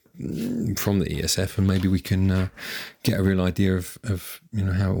 from the ESF, and maybe we can get a real idea of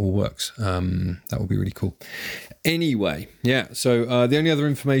how it all works. That would be really cool. Anyway, so the only other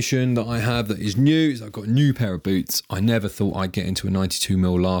information that I have that is new is I've got a new pair of boots. I never thought I'd get into a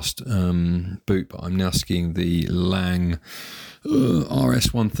 92mm last boot, but I'm now skiing the Lang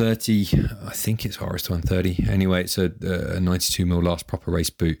RS130. I think it's RS130. Anyway, it's a 92mm last proper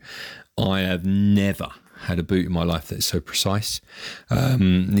race boot. I have never had a boot in my life that's so precise.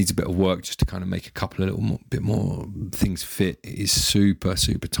 Needs a bit of work just to kind of make a couple of bit more things fit. It is super,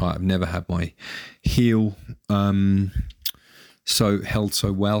 super tight. I've never had my heel so held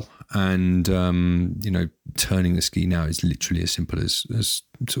so well, and turning the ski now is literally as simple as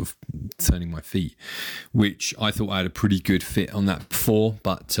sort of turning my feet, which I thought I had a pretty good fit on that before,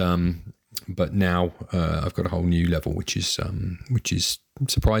 but now I've got a whole new level, which is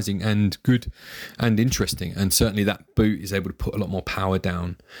surprising and good and interesting. And certainly that boot is able to put a lot more power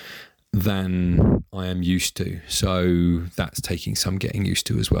down than I am used to. So that's taking some getting used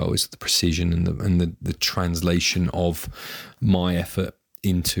to as well, is the precision and the translation of my effort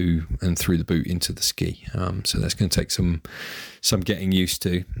into and through the boot into the ski. So that's going to take some getting used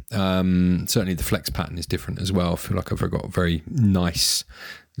to. Certainly the flex pattern is different as well. I feel like I've got a very nice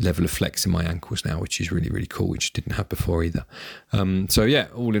level of flex in my ankles now, which is really, really cool, which I didn't have before either. So yeah,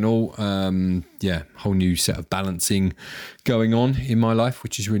 all in all, whole new set of balancing going on in my life,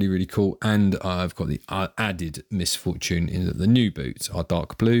 which is really, really cool. And I've got the added misfortune in that the new boots are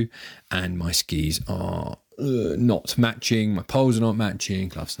dark blue and my skis are not matching, my poles are not matching,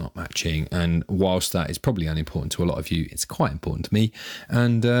 gloves not matching, and whilst that is probably unimportant to a lot of you, it's quite important to me,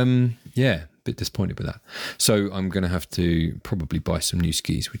 and a bit disappointed with that. So I'm going to have to probably buy some new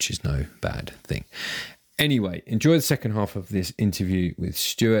skis, which is no bad thing. Anyway, enjoy the second half of this interview with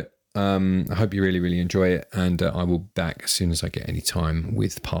Stuart. I hope you really, really enjoy it, and I will be back as soon as I get any time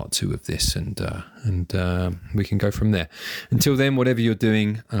with part 2 of this, and we can go from there. Until then, whatever you're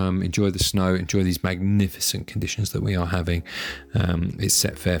doing, enjoy the snow, enjoy these magnificent conditions that we are having. It's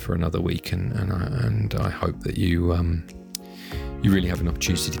set fair for another week, and I hope that you really have an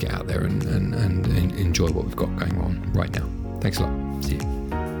opportunity to get out there and enjoy what we've got going on right now. Thanks a lot. See you.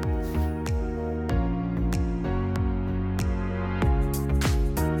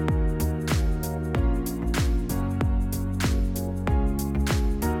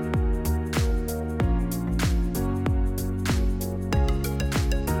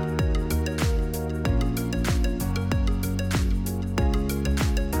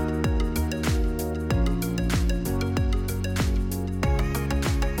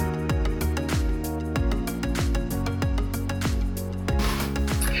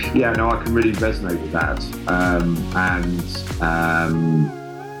 yeah, no, I can really resonate with that.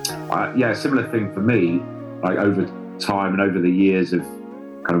 Yeah, similar thing for me, like over time and over the years of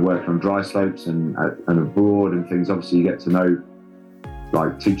kind of working on dry slopes and abroad and things, obviously you get to know,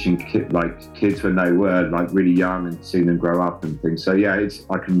 like teaching kids when they were like really young and seeing them grow up and things. So yeah, it's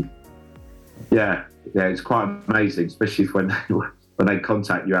quite amazing, especially when they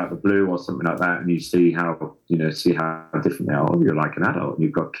contact you out of the blue or something like that, and you see how different they are. Oh, you're like an adult and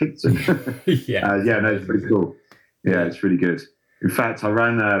you've got kids. And yeah, no, it's pretty cool. Yeah, it's really good. In fact, I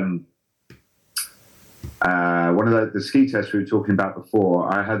ran one of the ski tests we were talking about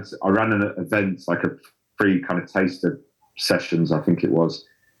before. I ran an event, like a free kind of taster sessions, I think it was,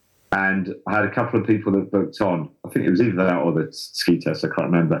 and I had a couple of people that booked on. I think it was either that or the ski test, I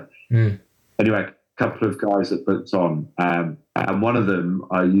can't remember. Anyway, a couple of guys that booked on, and one of them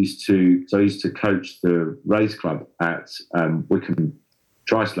I used to coach the race club at Wickham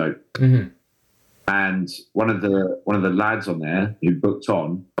Dry Slope, and one of the lads on there who booked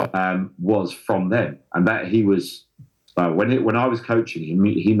on was from them, and that he was when I was coaching him,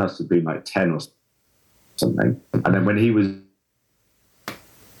 he must have been like 10 or something, and then when he was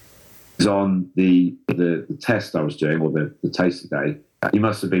on the test I was doing, or the taster day, he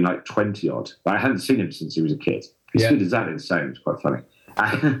must have been like 20 odd. But I hadn't seen him since he was a kid. He stood exactly the same. It was quite funny.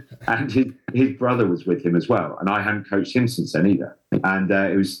 And his brother was with him as well, and I hadn't coached him since then either. And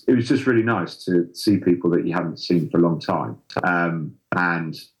it was just really nice to see people that you haven't seen for a long time,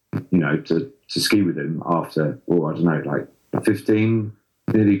 and to ski with him after, I don't know, like 15,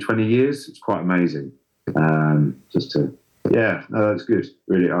 nearly 20 years. It's quite amazing. That's good.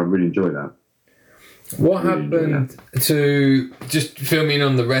 Really, I really enjoy that. What happened to, just fill me in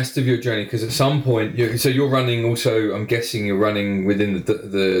on the rest of your journey? Because at some point, you're running also, I'm guessing you're running within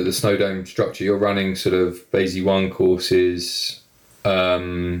the Snowdome structure, you're running sort of Basie 1 courses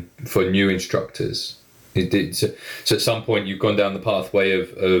for new instructors. So at some point you've gone down the pathway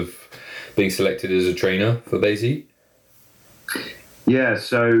of being selected as a trainer for Basie? Yeah,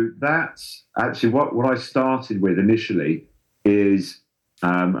 so that's actually what I started with initially is,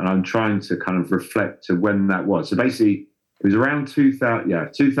 and I'm trying to kind of reflect to when that was. So basically, it was around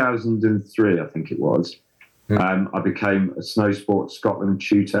 2003, I think it was. I became a Snow Sport Scotland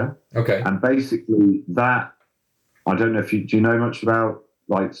tutor. Okay. And basically that, I don't know if do you know much about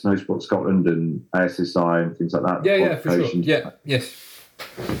like Snow Sport Scotland and ASSI and things like that? Yeah, for sure. Yeah, yes.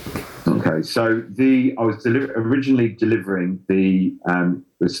 Okay, so I was originally delivering the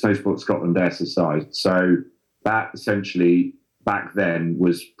Snow Sport Scotland SSI. So that essentially back then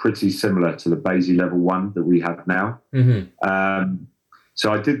was pretty similar to the Basie Level 1 that we have now.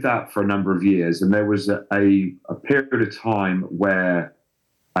 So I did that for a number of years, and there was a period of time where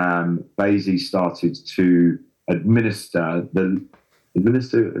Basie started to administer,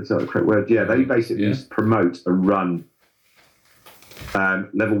 is that the correct word? Yeah, they basically promote and run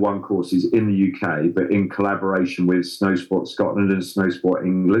Level 1 courses in the UK, but in collaboration with Snow Sport Scotland and Snow Sport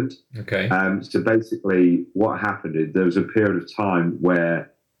England. Okay. So basically what happened is there was a period of time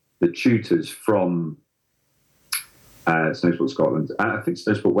where the tutors from Snow Sport Scotland, and I think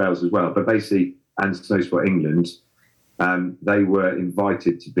Snow Sport Wales as well, but basically, and Snow Sport England, they were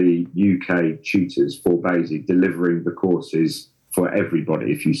invited to be UK tutors for Basie, delivering the courses for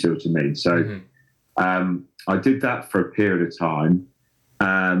everybody, if you see what I mean. So I did that for a period of time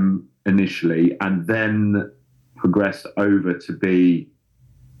initially, and then progressed over to be,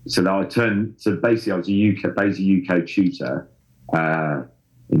 so that basically I was a Basie UK tutor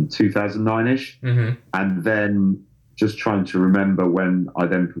in 2009-ish, and then just trying to remember when I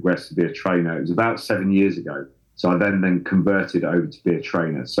then progressed to be a trainer. It was about 7 years ago. So I then converted over to be a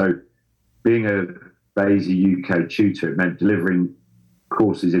trainer. So being a Basie UK tutor, it meant delivering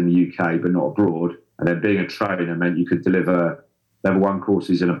courses in the UK but not abroad. And then being a trainer meant you could deliver Level 1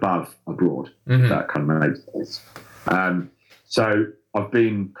 courses and above abroad. That kind of makes sense. So I've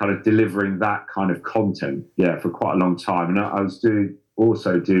been kind of delivering that kind of content, for quite a long time. And I was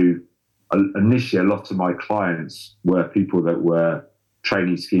initially a lot of my clients were people that were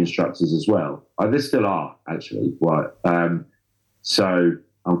training ski instructors as well. They still are, actually. So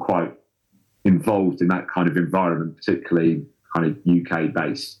I'm quite involved in that kind of environment, particularly kind of UK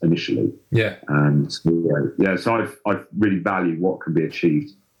based initially. Yeah. And so I've really valued what can be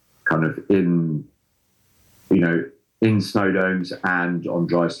achieved kind of in snow domes and on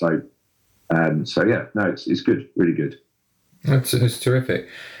dry slope. It's good, really good. It's terrific.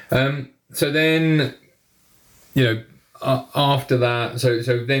 So then, after that,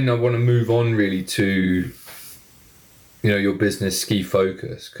 so then I want to move on really to, your business Ski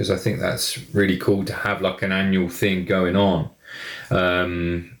Focus, because I think that's really cool to have like an annual thing going on.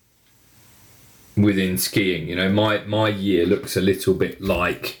 within skiing. You know, my year looks a little bit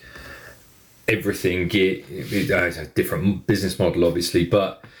like everything gear. It's a different business model, obviously,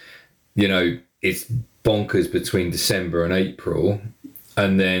 but you know, it's bonkers between December and April,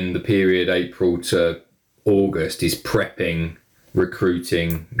 and then the period April to August is prepping,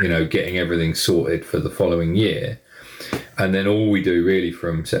 recruiting, you know, getting everything sorted for the following year. And then all we do really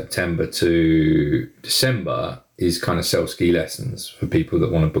from September to December is kind of sell ski lessons for people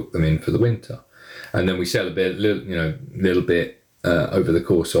that want to book them in for the winter. And then we sell a little bit over the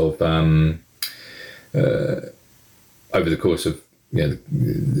course of you know,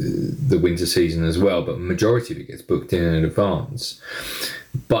 the winter season as well, but majority of it gets booked in advance.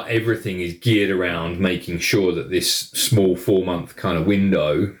 But everything is geared around making sure that this small 4-month kind of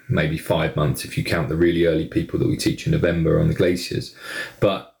window, maybe 5 months if you count the really early people that we teach in November on the glaciers,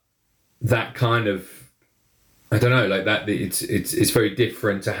 but that kind of, I don't know, like that, it's very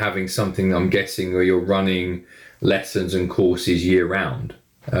different to having something, I'm guessing, where you're running lessons and courses year round,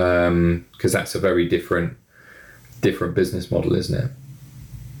 because that's a very different business model, isn't it?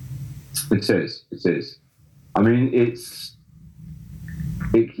 It is. I mean,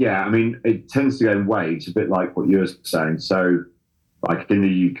 it tends to go in waves, a bit like what you're saying. So, like in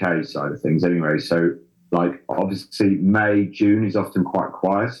the UK side of things, anyway. So, like obviously May, June is often quite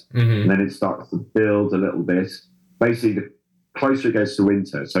quiet, and then it starts to build a little bit. Basically, the closer it goes to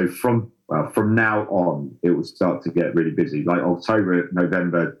winter, so from now on, it will start to get really busy. Like October,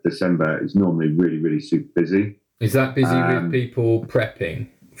 November, December is normally really, really super busy. Is that busy with people prepping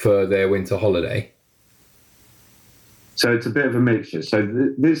for their winter holiday? So it's a bit of a mixture. So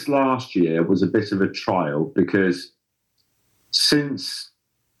this last year was a bit of a trial because since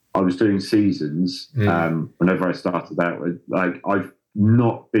I was doing seasons, whenever I started out, like I've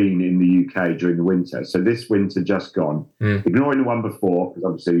not been in the UK during the winter. So this winter just gone, ignoring the one before, because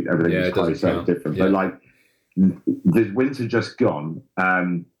obviously everything is quite so different. Yeah. But like the winter just gone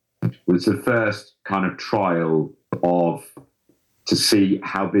was the first kind of trial to see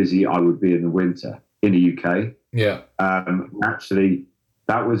how busy I would be in the winter in the UK. Yeah. Actually,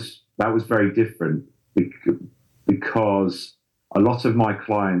 that was very different because a lot of my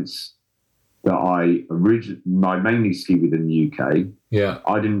clients that I mainly ski with in the UK,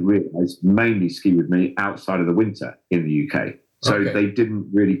 I didn't realise mainly ski with me outside of the winter in the UK. So they didn't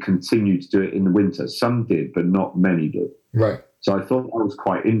really continue to do it in the winter. Some did, but not many did. Right. So I thought that was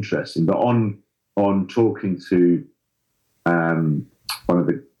quite interesting. But on talking to one of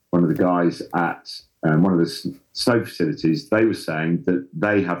the guys at one of the snow facilities, they were saying that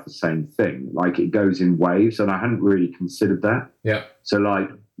they have the same thing. Like it goes in waves, and I hadn't really considered that. Yeah. So like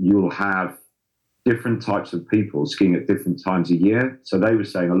you'll have different types of people skiing at different times a year. So they were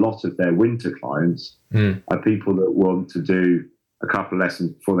saying a lot of their winter clients are people that want to do a couple of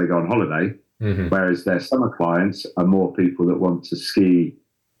lessons before they go on holiday, whereas their summer clients are more people that want to ski.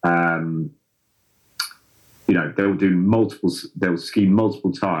 They'll ski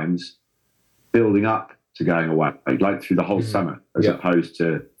multiple times building up to going away, like through the whole summer, as opposed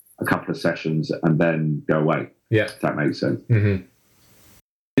to a couple of sessions and then go away. Yeah. If that makes sense.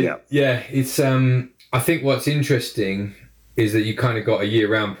 Yeah. Yeah. It's, I think what's interesting is that you kind of got a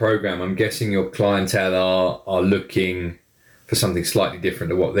year-round program. I'm guessing your clientele are looking for something slightly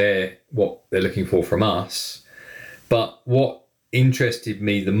different to what they're looking for from us. But what interested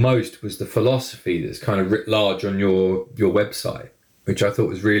me the most was the philosophy that's kind of writ large on your website, which I thought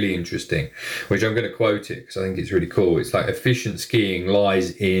was really interesting, which I'm going to quote it because I think it's really cool. It's like, efficient skiing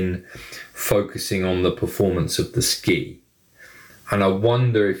lies in focusing on the performance of the ski. And I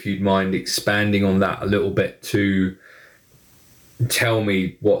wonder if you'd mind expanding on that a little bit to tell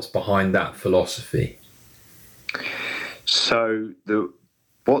me what's behind that philosophy. So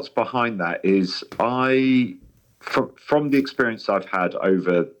what's behind that is from the experience I've had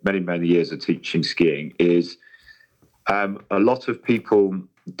over many, many years of teaching skiing is a lot of people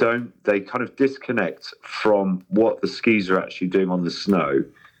they kind of disconnect from what the skis are actually doing on the snow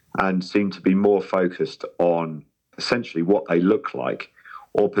and seem to be more focused on essentially what they look like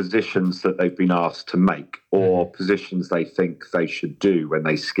or positions that they've been asked to make or positions they think they should do when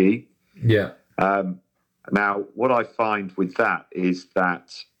they ski. Yeah. Now, what I find with that is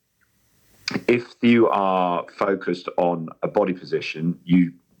that if you are focused on a body position,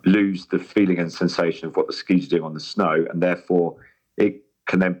 you lose the feeling and sensation of what the skis are doing on the snow, and therefore it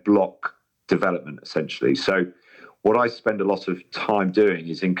can then block development, essentially. So what I spend a lot of time doing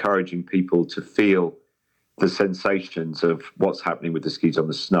is encouraging people to feel the sensations of what's happening with the skis on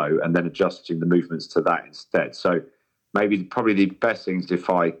the snow and then adjusting the movements to that instead. So probably the best thing is if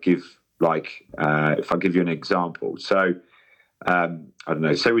I give you an example. So I don't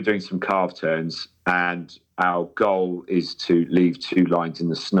know, say we're doing some calf turns and our goal is to leave 2 lines in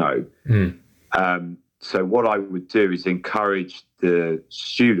the snow. So what I would do is encourage the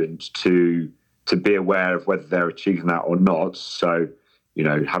student to be aware of whether they're achieving that or not. So,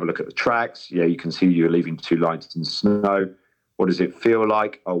 have a look at the tracks. Yeah, you can see you're leaving 2 lines in the snow. What does it feel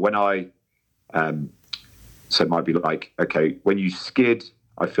like? Or so it might be like, okay, when you skid,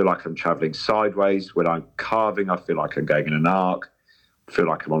 I feel like I'm traveling sideways. When I'm carving, I feel like I'm going in an arc. I feel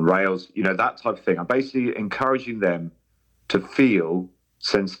like I'm on rails, that type of thing. I'm basically encouraging them to feel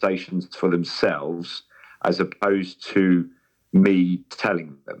sensations for themselves as opposed to me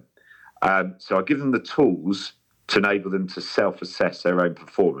telling them. So I give them the tools to enable them to self-assess their own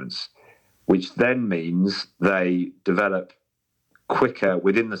performance, which then means they develop quicker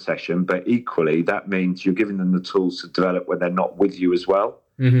within the session, but equally that means you're giving them the tools to develop when they're not with you as well.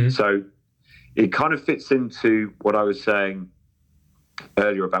 So it kind of fits into what I was saying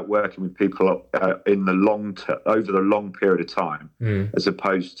earlier about working with people in the long term, over the long period of time, as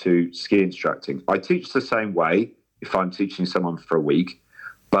opposed to ski instructing. I teach the same way if I'm teaching someone for a week,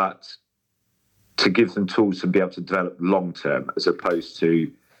 but to give them tools to be able to develop long term as opposed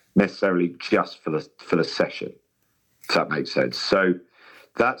to necessarily just for the session, if that makes sense. So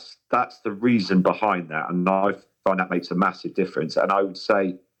that's the reason behind that, and I find that makes a massive difference. And I would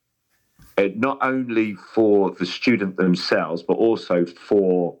say not only for the student themselves, but also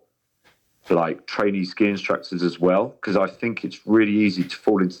for like trainee ski instructors as well, because I think it's really easy to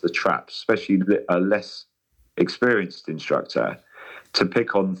fall into the trap, especially a less experienced instructor, to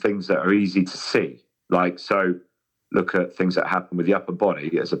pick on things that are easy to see. Like, so look at things that happen with the upper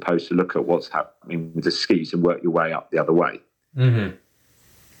body as opposed to look at what's happening with the skis and work your way up the other way.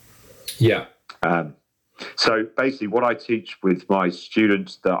 Yeah. So basically what I teach with my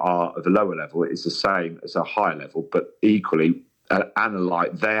students that are at the lower level is the same as a higher level, but equally they're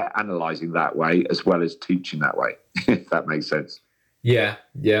analysing that way as well as teaching that way, if that makes sense. Yeah,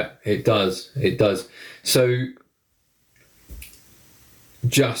 it does. So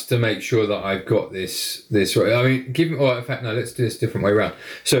just to make sure that I've got this right, I mean, in fact, no, let's do this a different way around.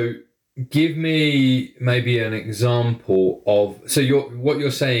 So give me maybe an example of, what you're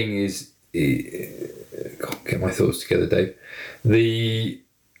saying is, can't get my thoughts together, Dave.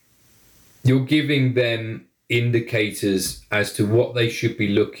 You're giving them indicators as to what they should be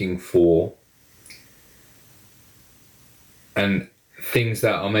looking for, and things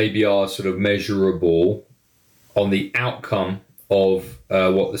that are sort of measurable on the outcome of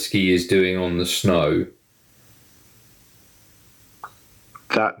what the ski is doing on the snow.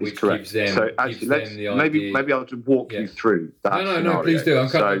 That is correct. So actually, maybe I'll just walk you through that. No, please do.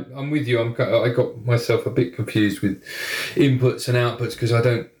 I'm with you. I got myself a bit confused with inputs and outputs because I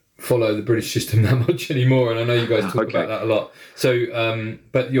don't follow the British system that much anymore, and I know you guys talk about that a lot. So,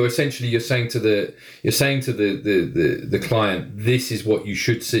 but you're saying to the client, this is what you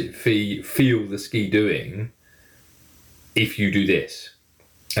should feel the ski doing if you do this,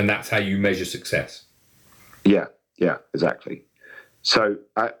 and that's how you measure success. Yeah, exactly. So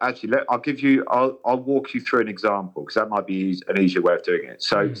actually, I'll walk you through an example because that might be an easier way of doing it.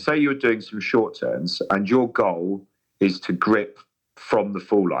 So say you're doing some short turns and your goal is to grip from the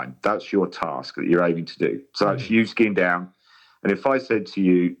fall line. That's your task that you're aiming to do. So that's you skiing down. And if I said to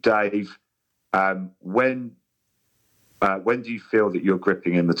you, Dave, when do you feel that you're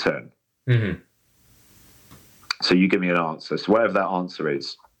gripping in the turn? So you give me an answer. So whatever that answer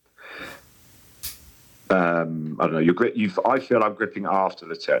is. I don't know. I feel I'm gripping after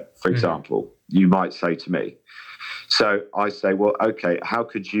the turn, for example. You might say to me. So I say, well, okay. How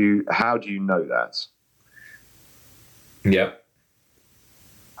do you know that? Yeah.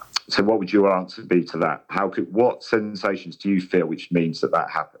 So what would your answer be to that? What sensations do you feel which means that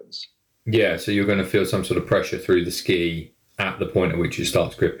happens? Yeah. So you're going to feel some sort of pressure through the ski at the point at which it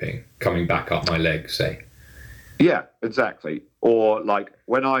starts gripping, coming back up my leg, say. Yeah, exactly. Or like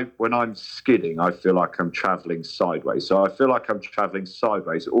when I'm skidding, I feel like I'm traveling sideways. So I feel like I'm traveling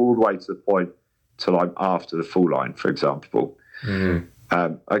sideways all the way to the point till I'm after the fall line, for example.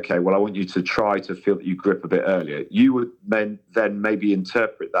 Okay, well, I want you to try to feel that you grip a bit earlier. You would then maybe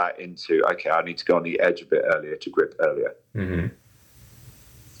interpret that into, okay, I need to go on the edge a bit earlier to grip earlier.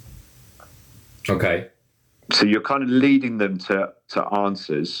 Okay. So you're kind of leading them to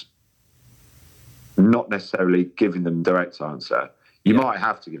answers, not necessarily giving them direct answer. You might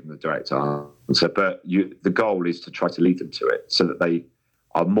have to give them the direct answer, but the goal is to try to lead them to it so that they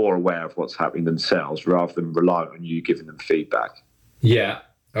are more aware of what's happening themselves rather than rely on you giving them feedback. Yeah,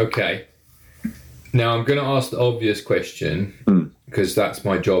 okay. Now I'm going to ask the obvious question because that's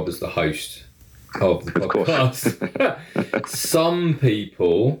my job as the host. of the podcast. Some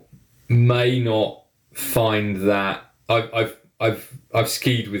people may not find that. I've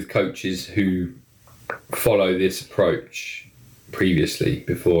skied with coaches who follow this approach previously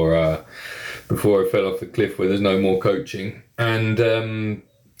before I fell off the cliff where there's no more coaching, and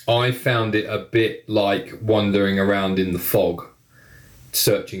I found it a bit like wandering around in the fog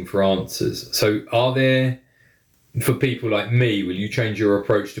searching for answers. So are there, for people like me, will you change your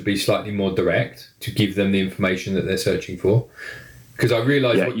approach to be slightly more direct, to give them the information that they're searching for? Because I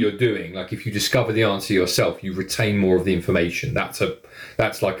realise what you're doing, like if you discover the answer yourself, you retain more of the information. That's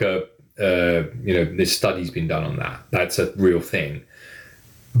like a this study's been done on that. That's a real thing.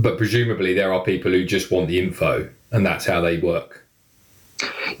 But presumably there are people who just want the info, and that's how they work.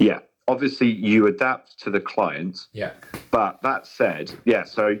 Yeah, obviously you adapt to the client. Yeah. But that said,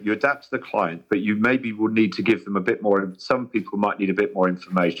 so you adapt to the client, but you maybe will need to give them a bit more. Some people might need a bit more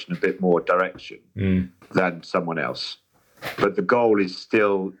information, a bit more direction than someone else. But the goal is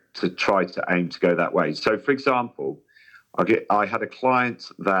still to try to aim to go that way. So, for example, I had a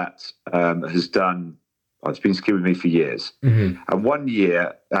client that has been skiing with me for years, and 1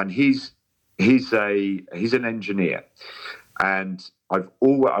 year, and he's an engineer, and I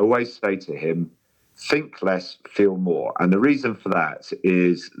always say to him, think less, feel more. And the reason for that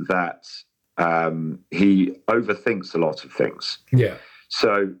is that he overthinks a lot of things. Yeah.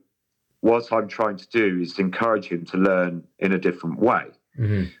 So what I'm trying to do is encourage him to learn in a different way.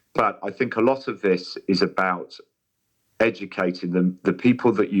 But I think a lot of this is about educating the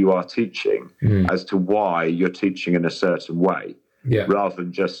people that you are teaching as to why you're teaching in a certain way, rather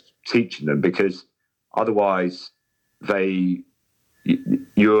than just teaching them, because otherwise they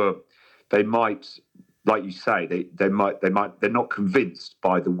might, like you say, they're not convinced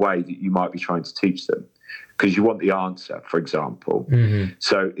by the way that you might be trying to teach them, because you want the answer, for example.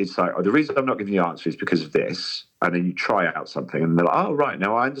 So it's like, the reason I'm not giving you the answer is because of this, and then you try out something and they're like, oh right,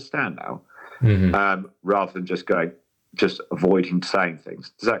 now I understand now, rather than just avoiding saying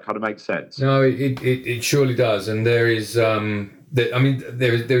things. Does that kind of make sense? No, it surely does. And there is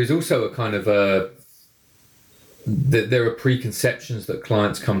there is also a kind of there are preconceptions that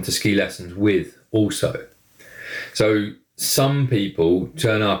clients come to ski lessons with also. So some people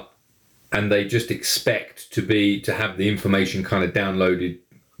turn up and they just expect to have the information kind of downloaded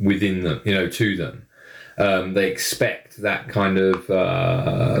within them, to them. They expect that kind of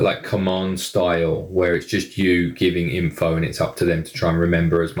like command style where it's just you giving info and it's up to them to try and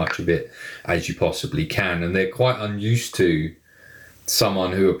remember as much of it as you possibly can. And they're quite unused to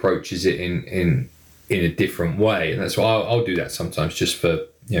someone who approaches it in a different way. And that's why I'll do that sometimes just for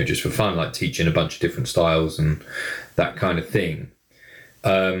fun, like teaching a bunch of different styles and that kind of thing.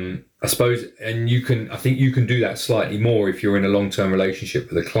 I suppose, and I think you can do that slightly more if you're in a long-term relationship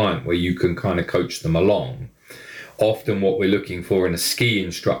with a client where you can kind of coach them along. Often what we're looking for in a ski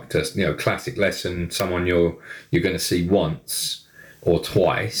instructor, classic lesson, someone you're going to see once or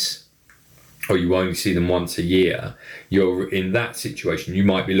twice, or you only see them once a year, you're in that situation, you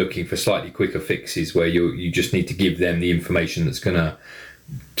might be looking for slightly quicker fixes where you just need to give them the information that's going to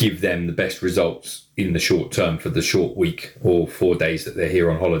give them the best results in the short term for the short week or 4 days that they're here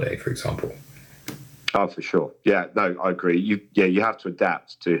on holiday, for example. Oh, for sure. Yeah, no, I agree. You have to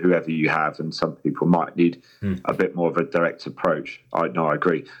adapt to whoever you have, and some people might need a bit more of a direct approach. I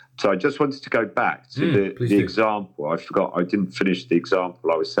agree. So I just wanted to go back to the example. I forgot, I didn't finish the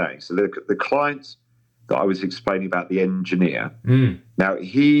example I was saying. So the client that I was explaining about, the engineer, now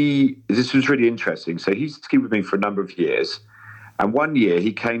this was really interesting. So he's skied with me for a number of years. And 1 year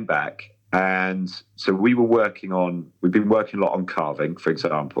he came back, and so we've been working a lot on carving, for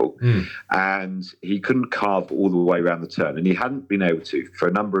example, and he couldn't carve all the way around the turn, and he hadn't been able to for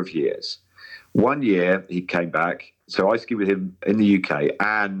a number of years. 1 year he came back, so I skied with him in the UK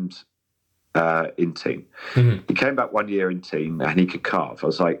and in team. He came back 1 year in team and he could carve. I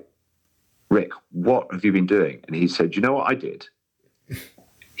was like, Rick, what have you been doing? And he said, you know what I did?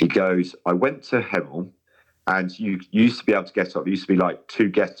 He goes, I went to Hemel, and you used to be able to get off. It used to be like 2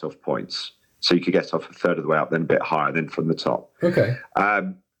 get-off points. So you could get off a third of the way up, then a bit higher, then from the top. Okay.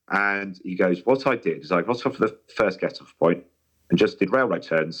 And he goes, what I did is I got off the first get-off point and just did railway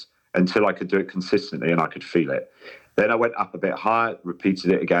turns until I could do it consistently and I could feel it. Then I went up a bit higher,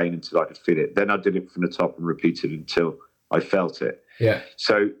 repeated it again until I could feel it. Then I did it from the top and repeated until I felt it. Yeah.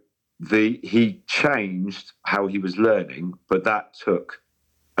 So he changed how he was learning, but that took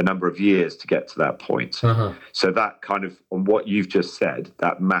a number of years to get to that point. So that kind of, on what you've just said,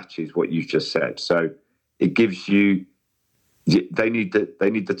 that matches what you've just said. So it gives you, they need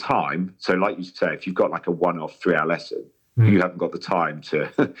the time. So like you say, if you've got like a 1-off 3-hour lesson, you haven't got the time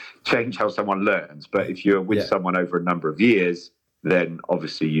to change how someone learns. But if you're with someone over a number of years, then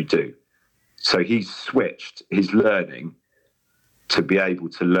obviously you do. So he's switched his learning to be able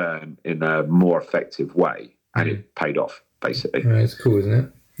to learn in a more effective way, and it paid off, basically. Right, it's cool, isn't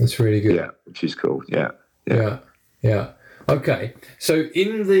it? That's really good. Yeah, which is cool. Yeah. Okay, so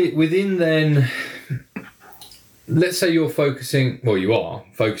within then, let's say you are focusing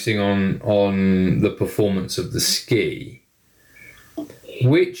on the performance of the ski.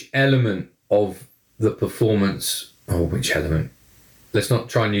 Which element of the performance, which element? Let's not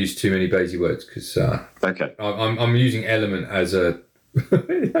try and use too many Basie words, because okay, I'm using element as a I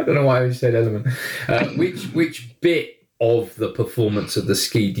don't know why I said element. Which bit of the performance of the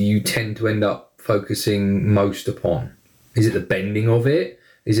ski do you tend to end up focusing most upon? Is it the bending of it?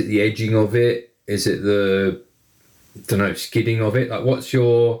 Is it the edging of it? Is it the skidding of it? Like, what's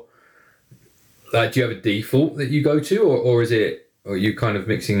your do you have a default that you go to, or are you kind of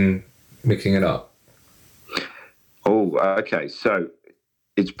mixing it up? Oh, okay. So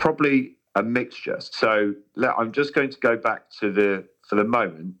it's probably a mixture. So I'm just going to go back to the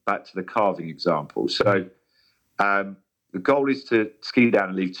carving example. So the goal is to ski down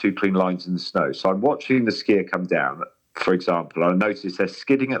and leave 2 clean lines in the snow. So I'm watching the skier come down, for example. I notice they're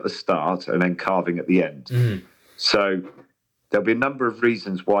skidding at the start and then carving at the end. So there'll be a number of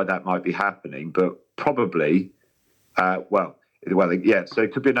reasons why that might be happening, but probably, so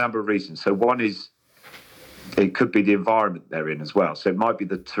it could be a number of reasons. So one is, it could be the environment they're in as well. So it might be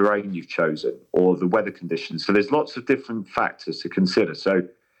the terrain you've chosen or the weather conditions. So there's lots of different factors to consider. So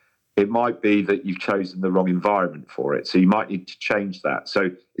it might be that you've chosen the wrong environment for it. So you might need to change that. So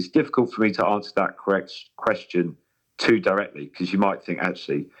it's difficult for me to answer that correct question too directly, because you might think,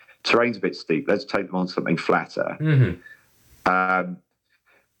 actually, terrain's a bit steep. Let's take them on something flatter.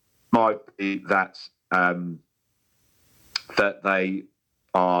 Might be that that they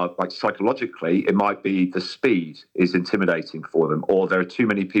are, like, psychologically, it might be the speed is intimidating for them, or there are too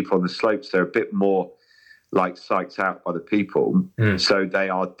many people on the slopes. They're a bit more like psyched out by the people, so they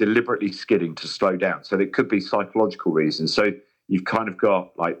are deliberately skidding to slow down. So there could be psychological reasons. So you've kind of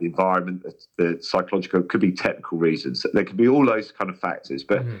got, like, the environment, the psychological, it could be technical reasons. There could be all those kind of factors.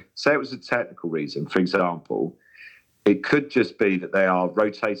 But say it was a technical reason, for example, it could just be that they are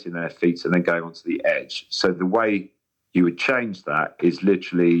rotating their feet and then going onto the edge. So the way you would change that is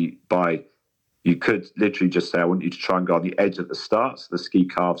literally you could literally just say, I want you to try and go on the edge at the start, so the ski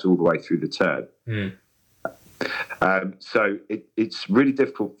carves all the way through the turn. So it's really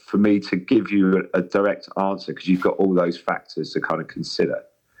difficult for me to give you a direct answer, because you've got all those factors to kind of consider.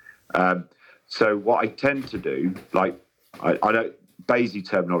 So what I tend to do, like, I don't Basie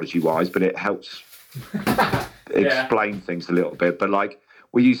terminology wise, but it helps explain things a little bit. But, like,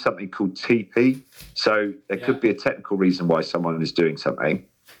 we use something called TP. So there could be a technical reason why someone is doing something.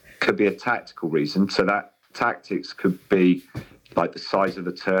 Could be a tactical reason. So that tactics could be, like, the size of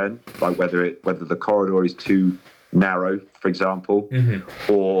the turn, like whether the corridor is too narrow, for example,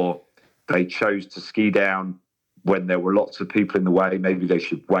 or they chose to ski down when there were lots of people in the way. Maybe they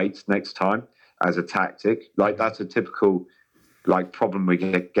should wait next time as a tactic. Like, that's a typical, like, problem we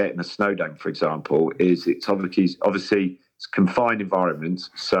get in a snow dome, for example, is it's obviously it's a confined environment,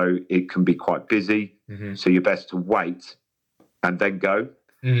 so it can be quite busy. So you're best to wait and then go,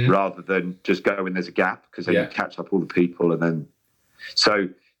 rather than just go when there's a gap, because then you catch up all the people. And then, so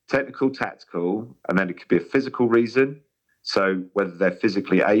technical, tactical, and then it could be a physical reason. So whether they're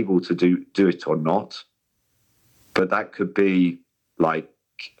physically able to do it or not, but that could be like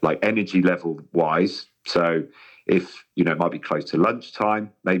energy level wise. So if, it might be close to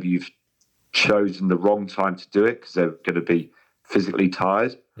lunchtime, maybe you've chosen the wrong time to do it because they're going to be physically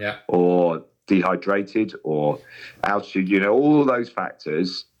tired, or dehydrated, or altitude, all those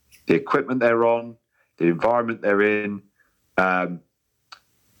factors, the equipment they're on, the environment they're in.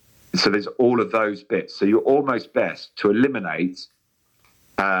 So there's all of those bits. So you're almost best to eliminate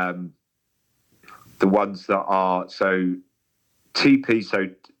the ones that are, so TP,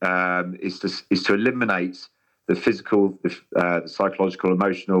 is to eliminate the physical, the psychological,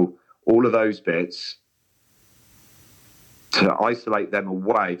 emotional, all of those bits, to isolate them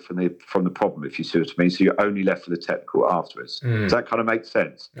away from the problem, if you see what I mean. So you're only left with the technical afterwards. Does that kind of make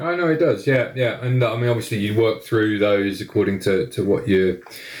sense? I know it does. Yeah. And I mean, obviously, you work through those according to what you're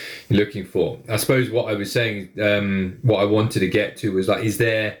looking for. I suppose what I was saying, what I wanted to get to was, like, is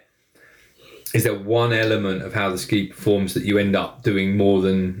there one element of how the ski performs that you end up doing more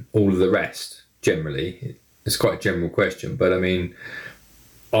than all of the rest? Generally, it's quite a general question, but I mean,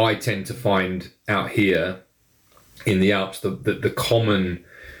 I tend to find out here in the Alps that the common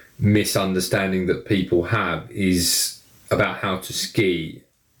misunderstanding that people have is about how to ski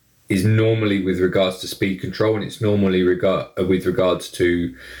is normally with regards to speed control, and it's normally with regards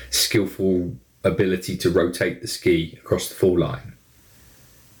to skillful ability to rotate the ski across the fall line.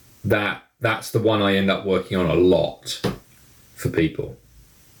 That's the one I end up working on a lot for people.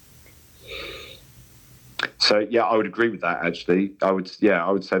 So yeah, I would agree with that. Actually, I would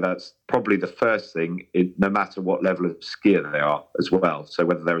say that's probably the first thing, no matter what level of skier they are as well. So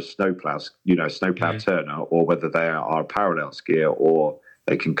whether they're a snowplow, turner, or whether they are a parallel skier, or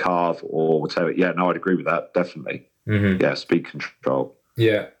they can carve or whatever. Yeah, no, I'd agree with that, definitely. Mm-hmm. Yeah, speed control.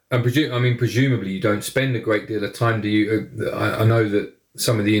 Yeah, and presumably you don't spend a great deal of time, do you? I know that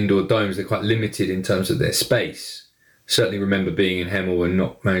some of the indoor domes, they're quite limited in terms of their space. Certainly remember being in Hemel and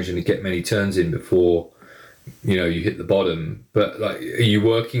not managing to get many turns in before, you hit the bottom. But like, are you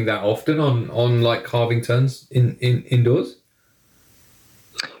working that often on like carving turns in indoors?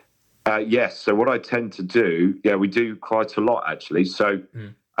 Yes. So what I tend to do, we do quite a lot actually. So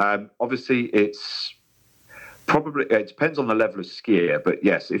obviously it depends on the level of skier, but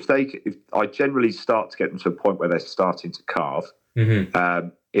yes, if I generally start to get them to a point where they're starting to carve in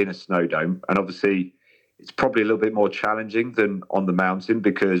a snow dome, and obviously it's probably a little bit more challenging than on the mountain,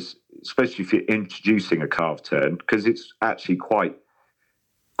 because especially if you're introducing a carve turn, because it's actually quite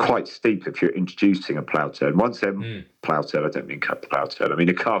steep if you're introducing a plough turn. Once they're plough turn, I don't mean plough turn, I mean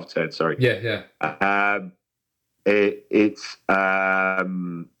a carve turn, sorry. Yeah.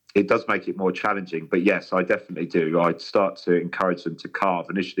 It does make it more challenging, but yes, I definitely do. I'd start to encourage them to carve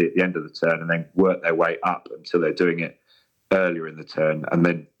initially at the end of the turn and then work their way up until they're doing it earlier in the turn, and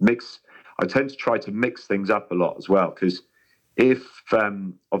then mix. I tend to try to mix things up a lot as well, because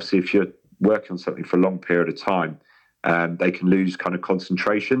obviously if you're working on something for a long period of time, they can lose kind of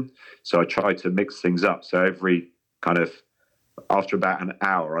concentration. So I try to mix things up. So after about an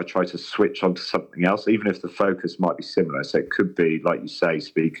hour, I try to switch on to something else, even if the focus might be similar. So it could be, like you say,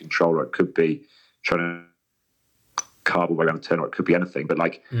 speed control, or it could be trying to carve all the way around a turn, or it could be anything. But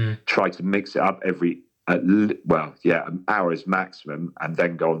try to mix it up an hour is maximum, and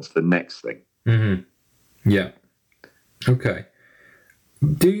then go on to the next thing. Mm-hmm. Yeah. Okay.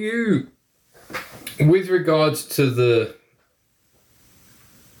 Do you, with regards to the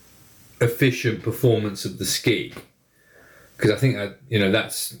efficient performance of the ski, because I think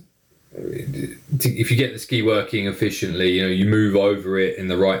that's, if you get the ski working efficiently, you move over it in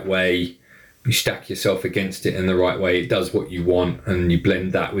the right way, you stack yourself against it in the right way, it does what you want, and you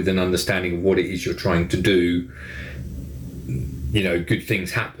blend that with an understanding of what it is you're trying to do, good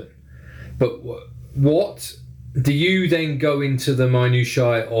things happen. But what do you then go into the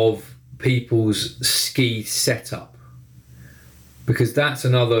minutiae of people's ski setup? Because that's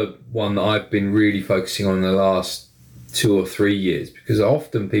another one that I've been really focusing on in the last 2 or 3 years, because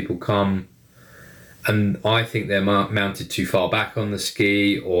often people come and I think they're mounted too far back on the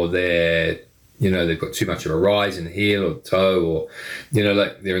ski, or they've got too much of a rise in the heel or the toe, or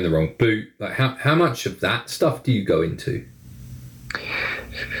like they're in the wrong boot. Like how much of that stuff do you go into?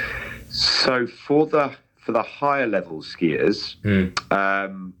 So for the higher level skiers,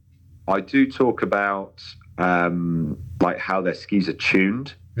 I do talk about like how their skis are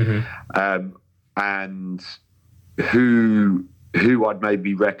tuned, and who I'd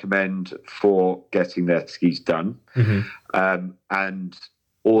maybe recommend for getting their skis done, and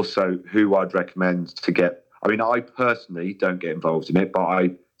also who I'd recommend to get. I mean, I personally don't get involved in it, but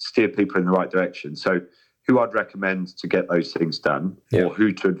I steer people in the right direction. So who I'd recommend to get those things done, or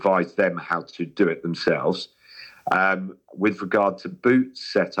who to advise them how to do it themselves. With regard to boot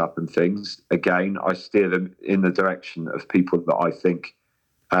setup and things, again, I steer them in the direction of people that I think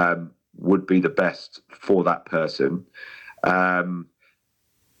would be the best for that person.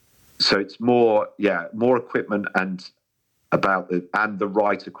 So it's more equipment and the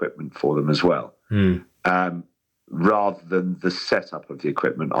right equipment for them as well, rather than the setup of the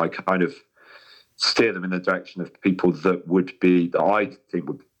equipment. I kind of steer them in the direction of people that I think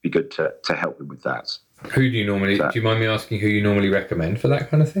would be good to help them with that. Who do you normally? Do you mind me asking who you normally recommend for that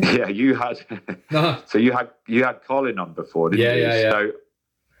kind of thing? Yeah, you had. So you had Colin on before, didn't you?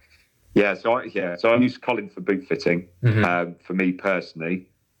 Yeah. So I use Colin for boot fitting, for me personally,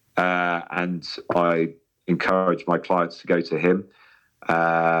 and I encourage my clients to go to him.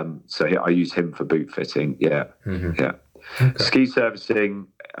 So I use him for boot fitting. Yeah, yeah. Okay. Ski servicing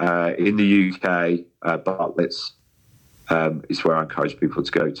in the UK, Bartlett's is where I encourage people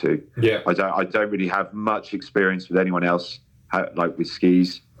to go to. Yeah, I don't really have much experience with anyone else like with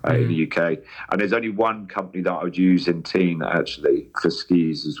skis in the UK, and there's only one company that I would use in Teen actually for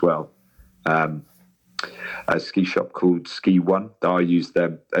skis as well. A ski shop called Ski One that I use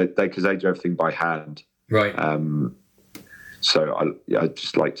them because they do everything by hand. Right. So I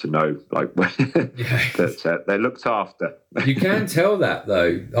just like to know that they're looked after. You can tell that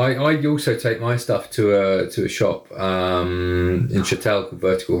though. I also take my stuff to a shop in Chatel called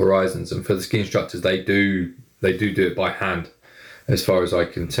Vertical Horizons, and for the ski instructors they do it by hand, as far as I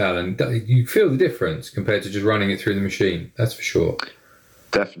can tell, and you feel the difference compared to just running it through the machine. That's for sure.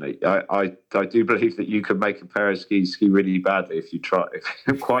 Definitely, I do believe that you can make a pair of skis ski really badly if you try,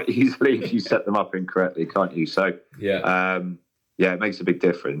 quite easily if you set them up incorrectly, can't you? So yeah, it makes a big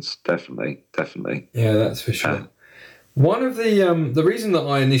difference. Definitely. Yeah, that's for sure. One of the reason that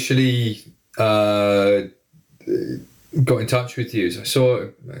I initially got in touch with you is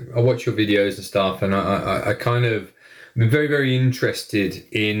I watch your videos and stuff, and I kind of been very, very interested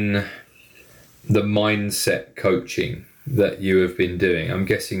in the mindset coaching that you have been doing. I'm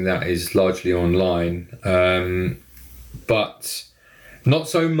guessing that is largely online, but not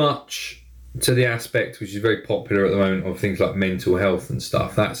so much to the aspect which is very popular at the moment of things like mental health and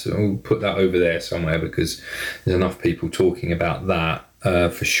stuff. I'll put that over there somewhere because there's enough people talking about that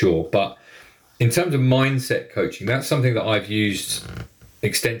for sure. But in terms of mindset coaching, that's something that I've used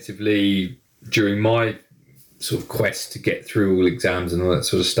extensively during my sort of quest to get through all exams and all that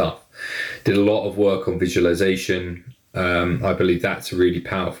sort of stuff. Did a lot of work on visualization. I believe that's a really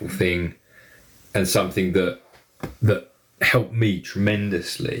powerful thing and something that helped me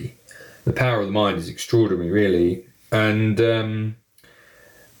tremendously. The power of the mind is extraordinary, really. And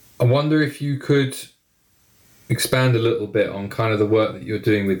I wonder if you could expand a little bit on kind of the work that you're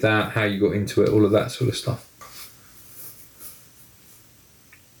doing with that, how you got into it, all of that sort of stuff.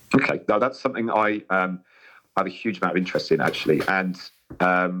 Okay, now that's something I have a huge amount of interest in, actually, and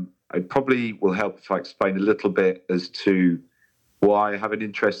it probably will help if I explain a little bit as to why I have an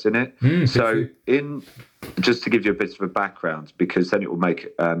interest in it. So, just to give you a bit of a background, because then it will make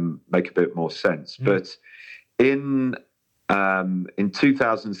a bit more sense. But in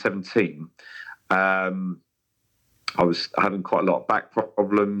 2017, I was having quite a lot of back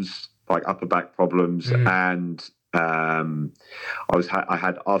problems, like upper back problems, and I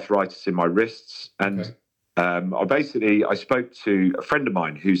had arthritis in my wrists, and I spoke to a friend of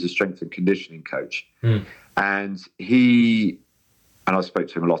mine who's a strength and conditioning coach, and I spoke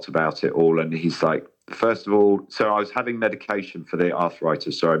to him a lot about it all, and he's like, first of all, so I was having medication for the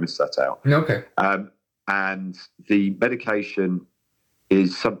arthritis. Sorry, I missed that out. Okay. And the medication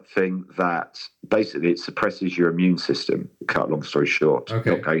is something that basically it suppresses your immune system. Cut a long story short,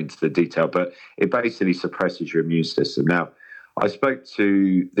 not going into the detail, but it basically suppresses your immune system. Now, I spoke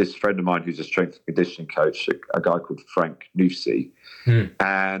to this friend of mine who's a strength and conditioning coach, a guy called Frank Nufsi,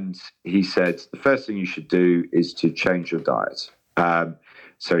 and he said, the first thing you should do is to change your diet.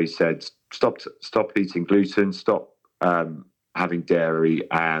 So he said, stop eating gluten, stop having dairy,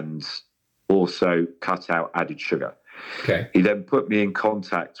 and also cut out added sugar. Okay. He then put me in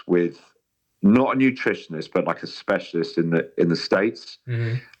contact with not a nutritionist, but like a specialist in the States.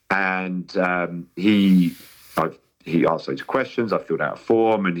 And he asked loads of questions. I filled out a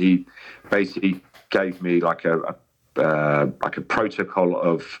form, and he basically gave me like a protocol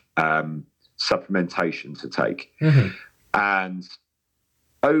of supplementation to take. And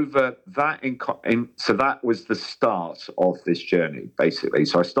over that, so that was the start of this journey, basically.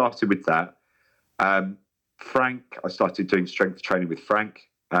 So I started with that. I started doing strength training with Frank.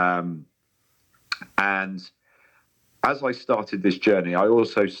 And as I started this journey, I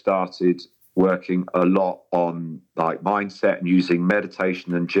also started working a lot on like mindset and using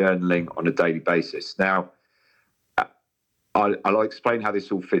meditation and journaling on a daily basis. Now, I'll explain how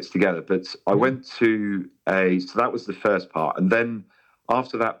this all fits together, but I went to so that was the first part. And then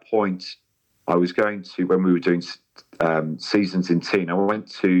after that point, I was going to, when we were doing seasons in teen, I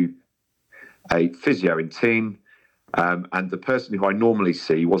went to a physio in teen, and the person who I normally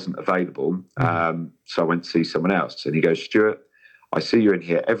see wasn't available. So I went to see someone else, and he goes, Stuart, I see you're in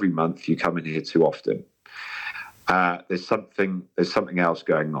here every month. You come in here too often. There's something else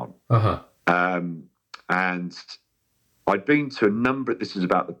going on. And I'd been to a number, this is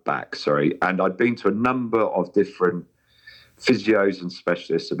about the back, sorry, and I'd been to a number of different physios and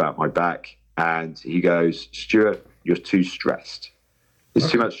specialists about my back, and he goes, Stuart, you're too stressed. There's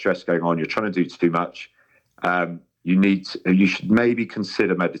too much stress going on. You're trying to do too much. You should maybe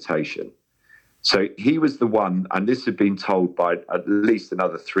consider meditation. So he was the one, and this had been told by at least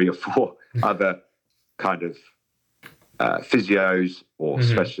another 3 or 4 other kind of physios or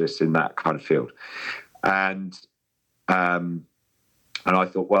specialists in that kind of field. And I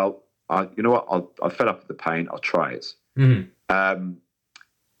thought, well, you know what? I fed up with the pain. I'll try it.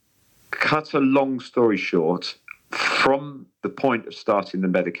 Cut a long story short, from the point of starting the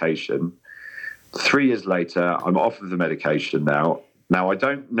medication, 3 years later, I'm off of the medication now. Now, I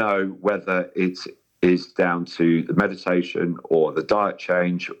don't know whether it is down to the meditation or the diet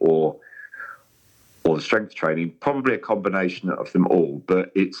change or the strength training, probably a combination of them all.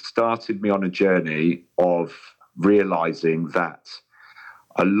 But it started me on a journey of realizing that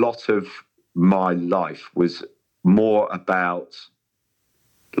a lot of my life was more about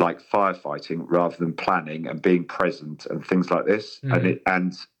like firefighting rather than planning and being present and things like this.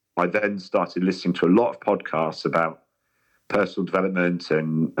 And I then started listening to a lot of podcasts about personal development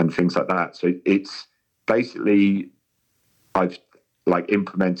and things like that. So it's basically, I've like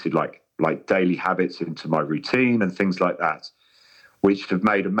implemented like daily habits into my routine and things like that, which have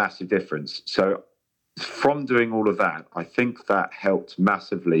made a massive difference. So from doing all of that, I think that helped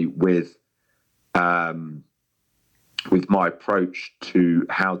massively with my approach to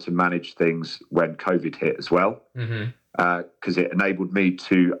how to manage things when COVID hit as well, because it enabled me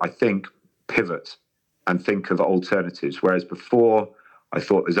to, I think, pivot and think of alternatives. Whereas before, I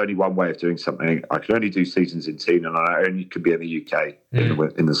thought there's only one way of doing something. I could only do seasons in Teen, and I only could be in the UK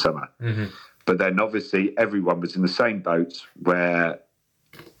in the summer. But then obviously everyone was in the same boat where,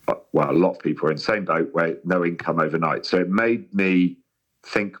 well, a lot of people are in the same boat where no income overnight. So it made me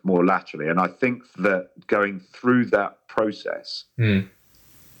think more laterally. And I think that going through that process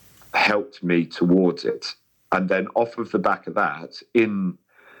helped me towards it. And then off of the back of that, in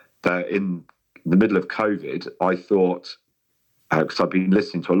the middle of COVID, I thought, because I've been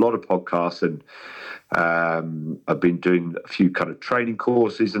listening to a lot of podcasts and I've been doing a few kind of training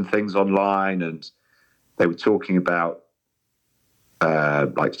courses and things online, and they were talking about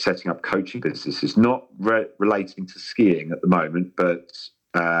like setting up coaching businesses, not relating to skiing at the moment, but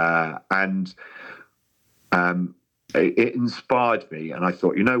it inspired me, and I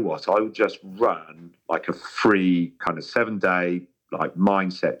thought, you know what, I would just run like a free kind of 7-day like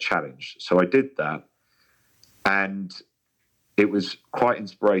mindset challenge. So I did that, and it was quite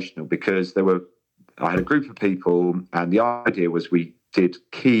inspirational because I had a group of people, and the idea was we did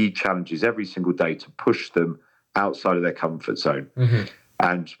key challenges every single day to push them outside of their comfort zone.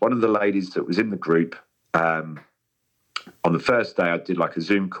 And one of the ladies that was in the group, on the first day, I did like a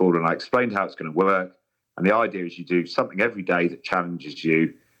Zoom call and I explained how it's going to work. And the idea is you do something every day that challenges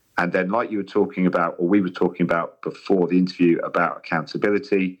you. And then like you were talking about, or we were talking about before the interview about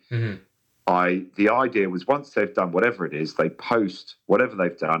accountability, the idea was once they've done whatever it is, they post whatever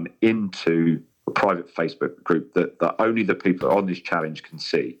they've done into a private Facebook group that only the people on this challenge can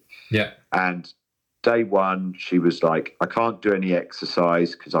see. Yeah. And day one, she was like, I can't do any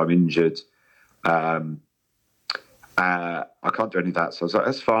exercise because I'm injured. I can't do any of that. So I was like,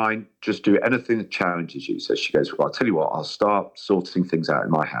 that's fine. Just do anything that challenges you. So she goes, well, I'll tell you what, I'll start sorting things out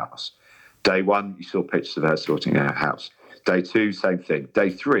in my house. Day one, you saw pictures of her sorting out her house. Day two, same thing. Day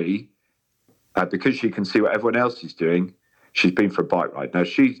three, because she can see what everyone else is doing, she's been for a bike ride. Now,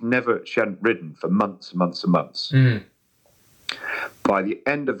 she hadn't ridden for months and months and months. By the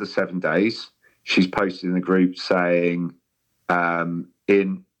end of the 7 days, she's posted in the group saying, I'm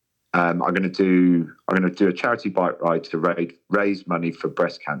going to do a charity bike ride to raise money for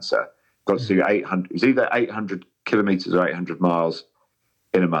breast cancer. Got to do 800. It was either 800 kilometers or 800 miles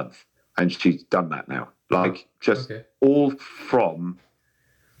in a month, and she's done that now. All from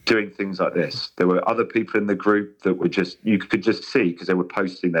doing things like this. There were other people in the group that were you could just see because they were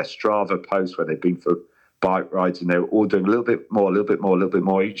posting their Strava posts where they'd been for bike rides, and they were all doing a little bit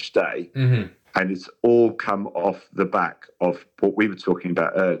more each day. And it's all come off the back of what we were talking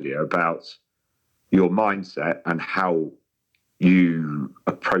about earlier about your mindset and how you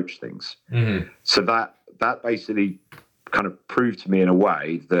approach things. So that basically kind of proved to me in a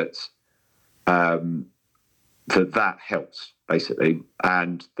way that that helps, basically,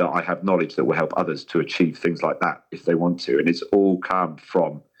 and that I have knowledge that will help others to achieve things like that if they want to. And it's all come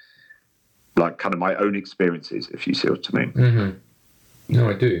from like kind of my own experiences, if you see what I mean. No,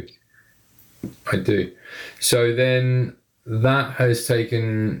 I do. So then that's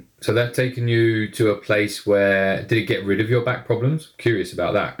taken you to a place where, did it get rid of your back problems? Curious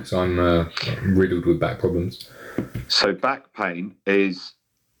about that, because I'm riddled with back problems. So back pain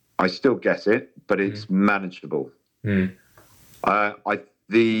I still get it, but it's manageable. I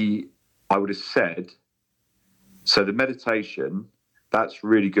would have said, so the meditation, that's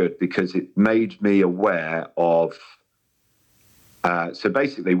really good because it made me aware of, so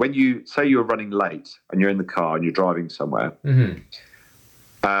basically when you say you're running late and you're in the car and you're driving somewhere,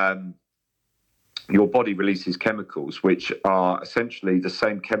 your body releases chemicals which are essentially the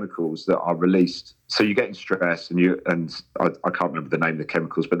same chemicals that are released. So you're getting stressed and I can't remember the name of the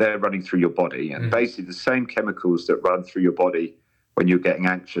chemicals, but they're running through your body, and basically the same chemicals that run through your body when you're getting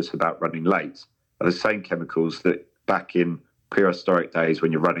anxious about running late are the same chemicals that back in prehistoric days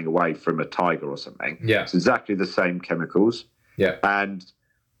when you're running away from a tiger or something. Yeah. It's exactly the same chemicals. Yeah. And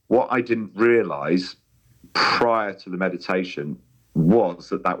what I didn't realize prior to the meditation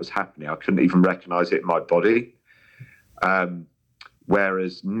was that was happening. I couldn't even recognize it in my body.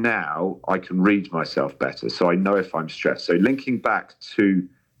 Whereas now I can read myself better. So I know if I'm stressed. So linking back to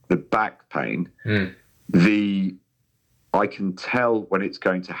the back pain, I can tell when it's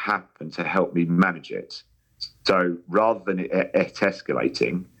going to happen to help me manage it. So rather than it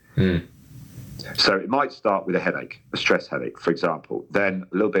escalating, so it might start with a headache, a stress headache, for example, then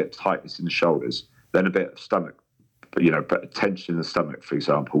a little bit of tightness in the shoulders, then a bit of stomach, but tension in the stomach, for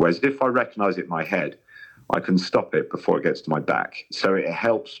example. Whereas if I recognize it in my head, I can stop it before it gets to my back. So it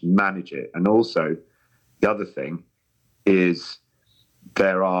helps manage it. And also the other thing is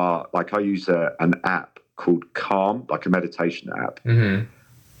there are, like I use an app called Calm, like a meditation app.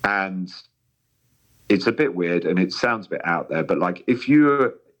 And it's a bit weird and it sounds a bit out there, but like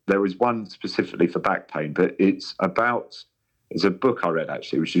there is one specifically for back pain, but it's a book I read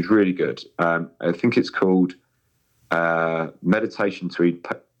actually, which is really good. I think it's called Meditation to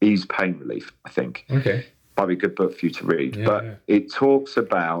Ease Pain Relief, I think. Okay. Might be a good book for you to read. It talks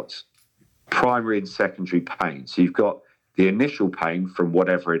about primary and secondary pain. So you've got the initial pain from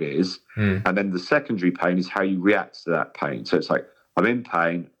whatever it is, and then the secondary pain is how you react to that pain. So it's like, I'm in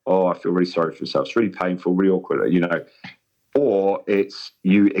pain, I feel really sorry for myself. It's really painful, really awkward, Or it's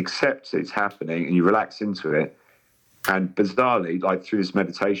you accept it's happening and you relax into it. And bizarrely, like through this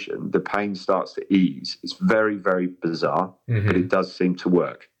meditation, the pain starts to ease. It's very, very bizarre, but it does seem to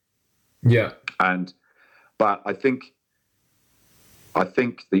work. Yeah. But I think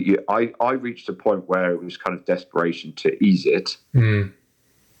that I reached a point where it was kind of desperation to ease it.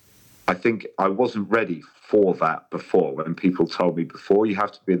 I think I wasn't ready for that before. When people told me before, you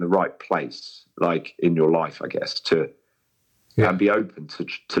have to be in the right place, like in your life, I guess, and be open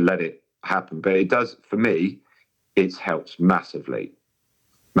to let it happen. But it does, for me, it helps massively.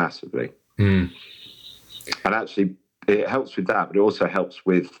 And actually, it helps with that, but it also helps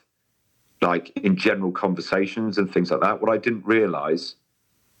with, like, in general conversations and things like that. What I didn't realize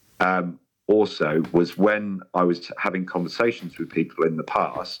also was when I was having conversations with people in the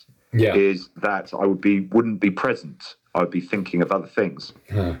past, is that I wouldn't be present. I would be thinking of other things.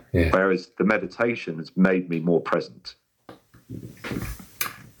 Whereas the meditation has made me more present.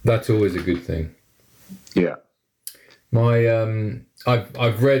 That's always a good thing. Yeah.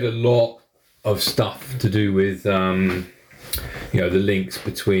 I've read a lot of stuff to do with the links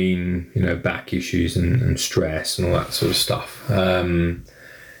between back issues and stress and all that sort of stuff.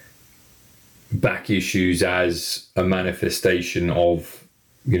 Back issues as a manifestation of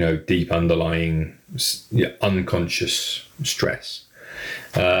deep underlying unconscious stress.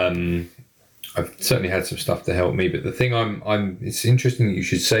 I've certainly had some stuff to help me, but the thing it's interesting that you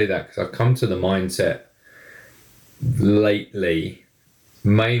should say that, because I've come to the mindset lately,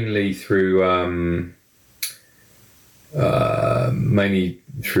 mainly through the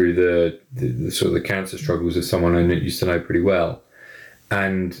sort of the cancer struggles of someone I used to know pretty well,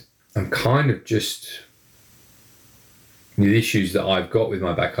 and I'm kind of just the issues that I've got with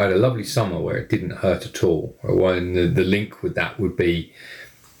my back. I had a lovely summer where it didn't hurt at all. And the link with that would be,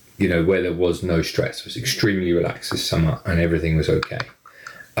 where there was no stress. I was extremely relaxed this summer and everything was okay.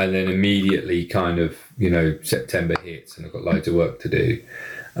 And then immediately kind of, September hits and I've got loads of work to do.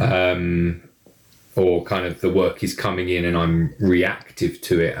 Or kind of the work is coming in and I'm reactive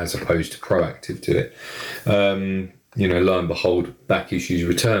to it as opposed to proactive to it. Lo and behold, back issues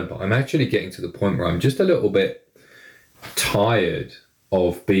return. But I'm actually getting to the point where I'm just a little bit tired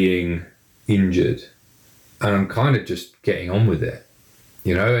of being injured. And I'm kind of just getting on with it,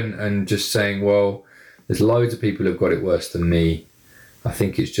 and just saying, well, there's loads of people who've got it worse than me. I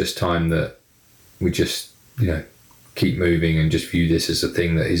think it's just time that we just, keep moving and just view this as a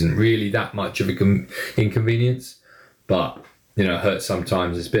thing that isn't really that much of an inconvenience, but, it hurts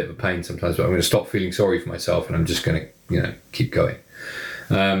sometimes. It's a bit of a pain sometimes, but I'm going to stop feeling sorry for myself and I'm just going to, keep going.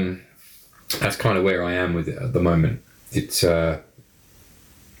 That's kind of where I am with it at the moment. It's a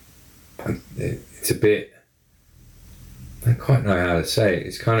bit, I don't quite know how to say it.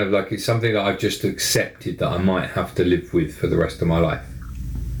 It's kind of like it's something that I've just accepted that I might have to live with for the rest of my life,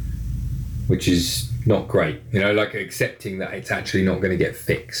 which is not great. Like accepting that it's actually not going to get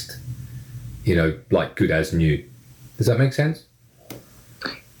fixed, like good as new. Does that make sense?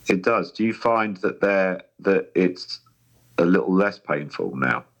 It does. Do you find that it's a little less painful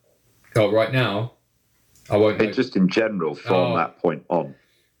now? Oh, right now? I won't. Just in general from that point on.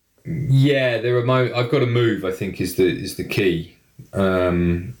 Yeah, I've got to move, I think, is the key.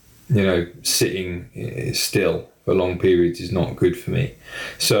 sitting still for long periods is not good for me.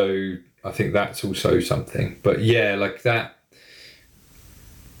 So I think that's also something. But yeah, like that.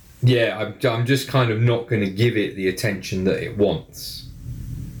 Yeah, I'm just kind of not going to give it the attention that it wants.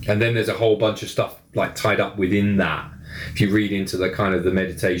 And then there's a whole bunch of stuff like tied up within that. If you read into the kind of the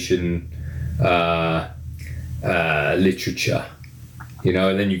meditation literature,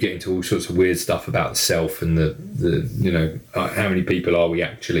 and then you get into all sorts of weird stuff about self and the how many people are we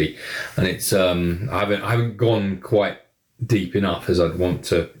actually, and it's I haven't gone quite deep enough as I'd want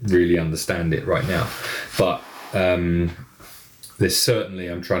to really understand it right now, but there's certainly,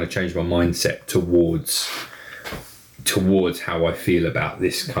 I'm trying to change my mindset towards how I feel about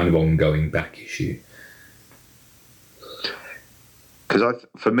this kind of ongoing back issue. Because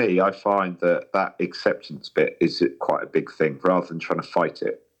for me, I find that acceptance bit is quite a big thing, rather than trying to fight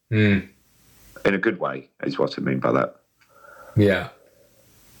it. In a good way, is what I mean by that. Yeah.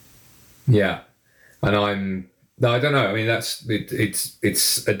 And I don't know. I mean,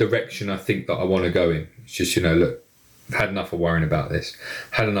 it's a direction I think that I want to go in. It's just, look, I've had enough of worrying about this.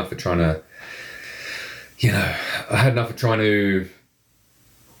 Had enough of trying to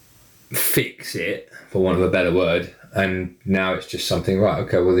fix it, for want of a better word. And now it's just something, right,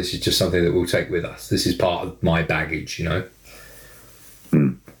 okay, well, this is just something that we'll take with us. This is part of my baggage, But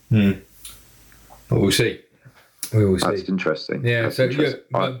we'll see. We will see. That's interesting. Yeah, That's so interesting.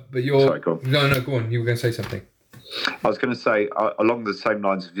 but you're... Sorry, go on. No, go on. You were going to say something. I was going to say, along the same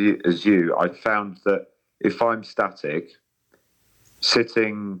lines as you, I found that if I'm static,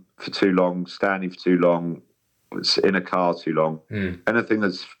 sitting for too long, standing for too long, in a car too long, anything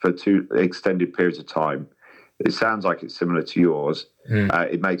that's for too extended periods of time, it sounds like it's similar to yours.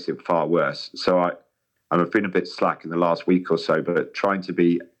 It makes it far worse. So I've been a bit slack in the last week or so, but trying to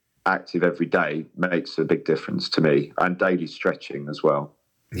be active every day makes a big difference to me, and daily stretching as well.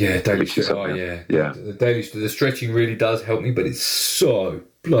 Yeah, daily stretching. Oh, yeah. The stretching really does help me, but it's so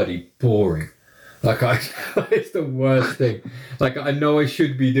bloody boring. Like it's the worst thing. Like I know I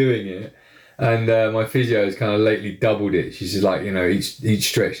should be doing it. And my physio has kind of lately doubled it. She's just like, each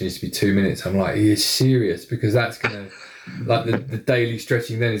stretch needs to be 2 minutes. I'm like, are you serious? Because that's going to, like the daily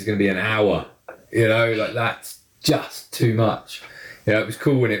stretching then is going to be an hour. Like that's just too much. It was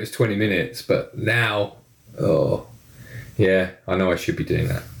cool when it was 20 minutes, but now, I know I should be doing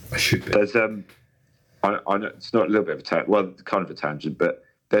that. I should be. There's, I know it's not a little bit of kind of a tangent, but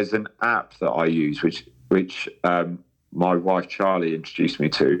there's an app that I use, which my wife Charlie introduced me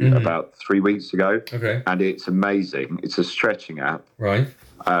to about 3 weeks ago. Okay. And it's amazing. It's a stretching app. Right.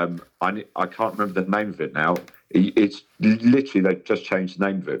 I can't remember the name of it now. It's literally, they've just changed the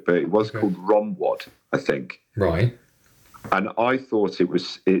name of it, but it was called Romwad, I think. Right. And I thought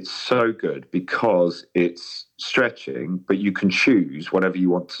it's so good because it's stretching, but you can choose whatever you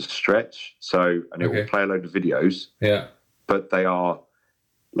want to stretch. And it will play a load of videos. Yeah. But they are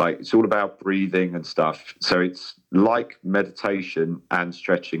it's all about breathing and stuff. So it's like meditation and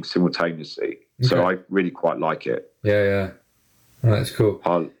stretching simultaneously. Okay. So I really quite like it. Yeah. Oh, that's cool.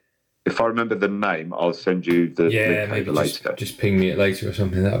 If I remember the name, I'll send you the link maybe later. Just ping me it later or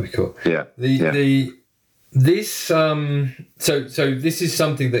something. That would be cool. Yeah. So this is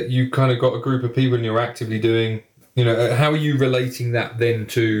something that you kind of got a group of people and you're actively doing. How are you relating that then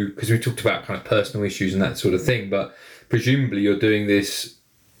to? Because we talked about kind of personal issues and that sort of thing, but presumably you're doing this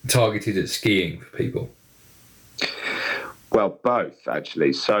targeted at skiing for people. Well, both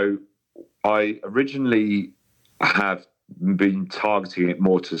actually. So I originally have been targeting it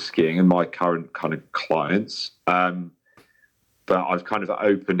more to skiing and my current kind of clients, but I've kind of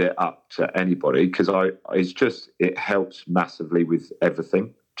opened it up to anybody because it helps massively with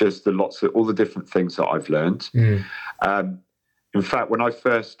everything. Just all the different things that I've learned. In fact, when I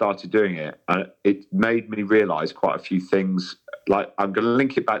first started doing it, it made me realise quite a few things. Like I'm going to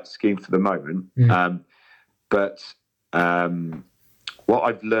link it back to skiing for the moment, but what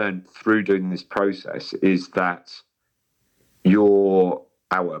I've learned through doing this process is that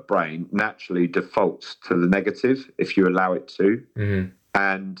our brain naturally defaults to the negative if you allow it to.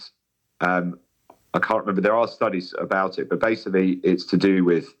 And I can't remember, there are studies about it, but basically it's to do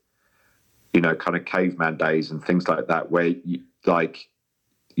with, kind of caveman days and things like that, where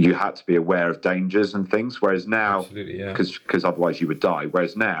you had to be aware of dangers and things, whereas now, because otherwise you would die,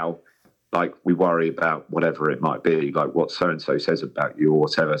 whereas now, we worry about whatever it might be, like what so-and-so says about you or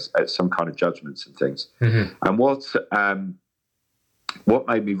whatever, some kind of judgments and things. And what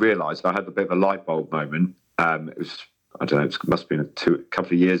made me realise, I had a bit of a light bulb moment, it was, I don't know, it must have been a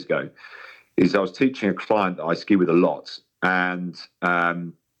couple of years ago, is I was teaching a client that I ski with a lot, and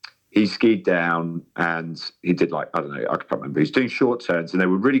he skied down and he did like, I don't know, I can't remember. He was doing short turns and they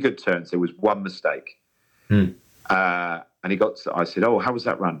were really good turns. There was one mistake. And he got to, I said, "Oh, how was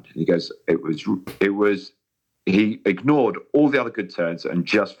that run?" And he goes, it was, he ignored all the other good turns and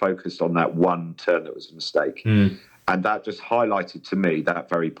just focused on that one turn that was a mistake. And that just highlighted to me that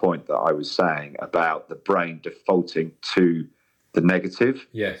very point that I was saying about the brain defaulting to the negative.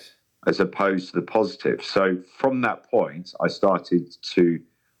 Yes. As opposed to the positive. So from that point, I said,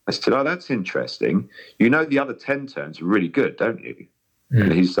 "Oh, that's interesting. You know, the other 10 turns are really good, don't you?"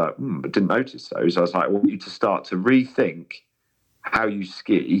 And he's like, "But didn't notice those." I was like, "I want you to start to rethink how you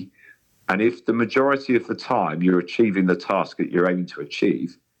ski. And if the majority of the time you're achieving the task that you're aiming to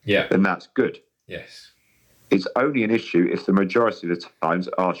achieve, then that's good. Yes. It's only an issue if the majority of the times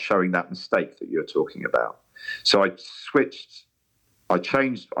are showing that mistake that you're talking about." So I've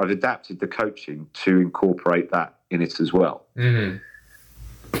adapted the coaching to incorporate that in it as well. And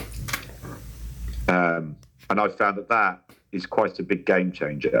I found that is quite a big game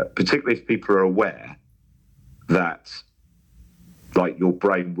changer, particularly if people are aware that like your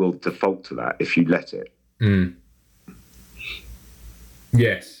brain will default to that if you let it.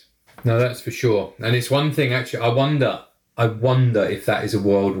 Yes. No, that's for sure. And it's one thing, actually, I wonder if that is a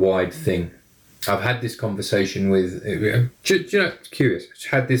worldwide thing. I've had this conversation with, curious.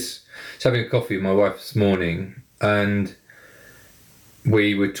 I was having a coffee with my wife this morning, and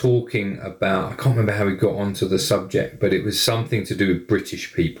we were talking about, I can't remember how we got onto the subject, but it was something to do with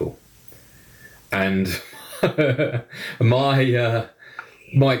British people. And my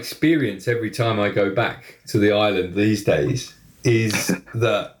experience every time I go back to the island these days is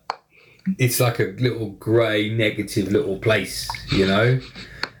that it's like a little grey, negative little place, you know?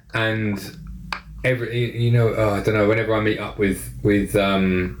 And I don't know, whenever I meet up with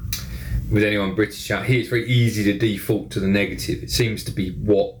anyone British out here, it's very easy to default to the negative. It seems to be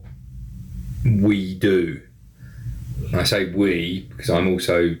what we do. And I say we because I'm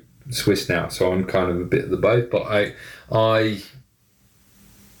also Swiss now, so I'm kind of a bit of the both. But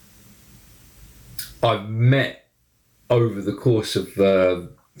I've met over the course of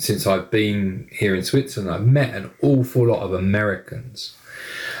since I've been here in Switzerland, I've met an awful lot of Americans.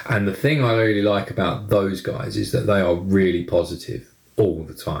 And the thing I really like about those guys is that they are really positive all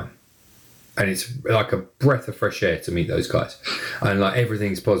the time. And it's like a breath of fresh air to meet those guys. And like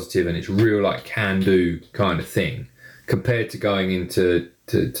everything's positive and it's real like can-do kind of thing compared to going into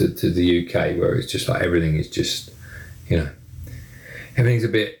to the UK where it's just like everything is just, everything's a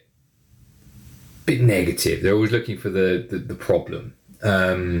bit negative. They're always looking for the problem.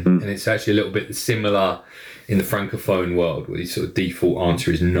 And it's actually a little bit similar in the Francophone world, where the sort of default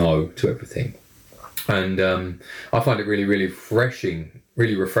answer is no to everything. And I find it really, really refreshing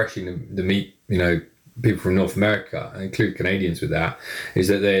to meet, people from North America, and include Canadians with that, is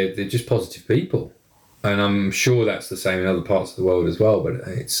that they're just positive people. And I'm sure that's the same in other parts of the world as well. But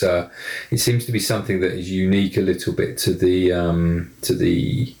it seems to be something that is unique a little bit to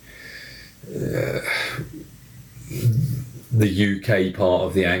the UK part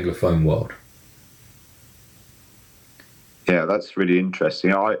of the Anglophone world. Yeah, that's really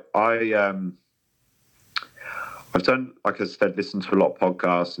interesting. I've done, like I said, listened to a lot of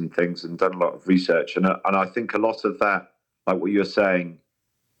podcasts and things, and done a lot of research, and I think a lot of that, like what you're saying,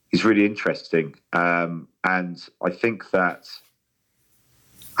 is really interesting. And I think that,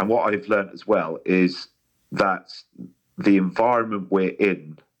 and what I've learned as well is that the environment we're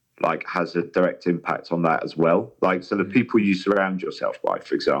in, like, has a direct impact on that as well. Like, so the people you surround yourself by,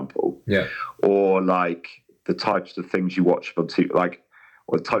 for example, or like the types of things you watch on TV,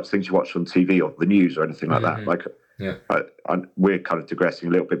 or the types of things you watch on TV or the news or anything like that. Like, we're kind of digressing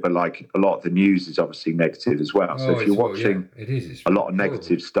a little bit, but like a lot of the news is obviously negative as well. So if you're watching a lot of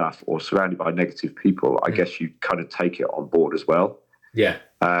negative stuff or surrounded by negative people, I guess you kind of take it on board as well. Yeah.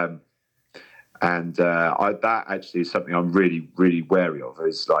 That actually is something I'm really, really wary of.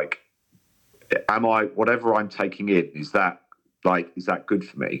 Is like, whatever I'm taking in, is that good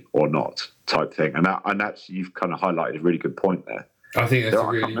for me or not, type thing. And actually, you've kind of highlighted a really good point there. I think that's a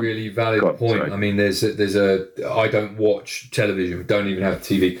really, really valid point. Sorry. I mean, I don't watch television. Don't even have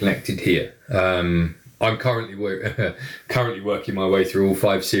TV connected here. I'm currently working my way through all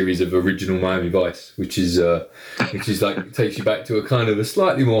 5 series of original Miami Vice, which is like takes you back to a kind of a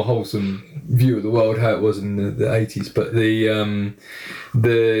slightly more wholesome view of the world, how it was in the 80s. But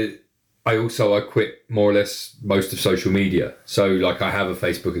I quit more or less most of social media. So like I have a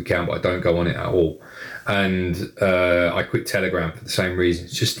Facebook account, but I don't go on it at all. And I quit Telegram for the same reason.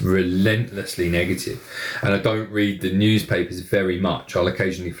 It's just relentlessly negative. And I don't read the newspapers very much. I'll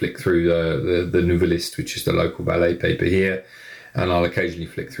occasionally flick through the Nouvelliste, which is the local ballet paper here. and I'll occasionally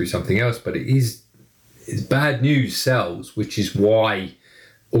flick through something else. But it's bad news sells, which is why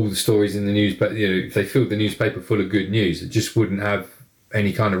all the stories in the newspaper, if they filled the newspaper full of good news, it just wouldn't have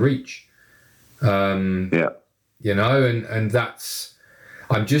any kind of reach. And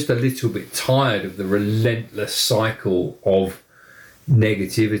I'm just a little bit tired of the relentless cycle of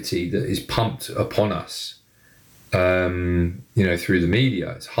negativity that is pumped upon us, through the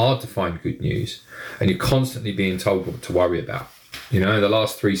media. It's hard to find good news, and you're constantly being told what to worry about. The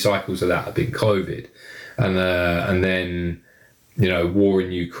last 3 cycles of that have been COVID, and then war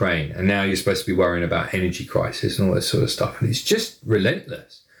in Ukraine, and now you're supposed to be worrying about energy crisis and all this sort of stuff, and it's just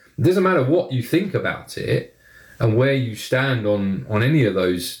relentless. It doesn't matter what you think about it and where you stand on any of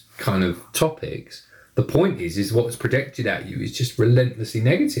those kind of topics. The point is what's projected at you is just relentlessly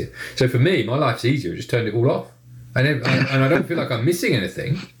negative. So for me, my life's easier. I just turned it all off, and I don't feel like I'm missing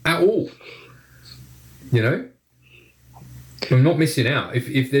anything at all. I'm not missing out.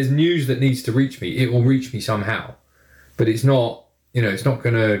 If there's news that needs to reach me, it will reach me somehow. But it's not, I'm not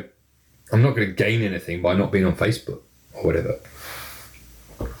going to gain anything by not being on Facebook or whatever.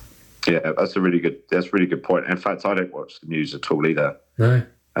 Yeah, that's a really good point. In fact, I don't watch the news at all either. No.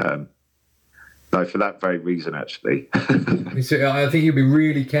 No, for that very reason, actually. So I think you'll be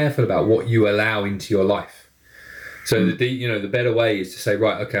really careful about what you allow into your life. So the better way is to say,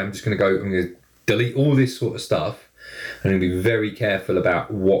 right, okay, I'm going to delete all this sort of stuff, and I'm going to be very careful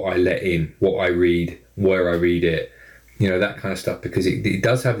about what I let in, what I read, where I read it, that kind of stuff, because it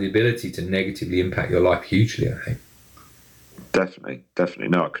does have the ability to negatively impact your life hugely, I think. Definitely.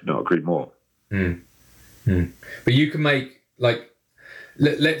 No, I could not agree more. But you can make,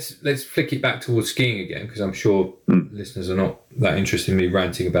 let's flick it back towards skiing again, because I'm sure listeners are not that interested in me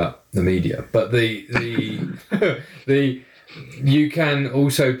ranting about the media. But you can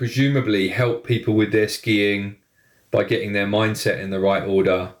also presumably help people with their skiing by getting their mindset in the right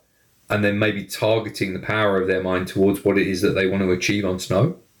order, and then maybe targeting the power of their mind towards what it is that they want to achieve on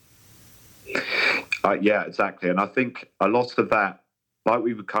snow. Yeah, exactly. And I think a lot of that, like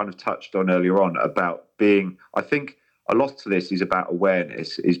we kind of touched on earlier on, about I think a lot of this is about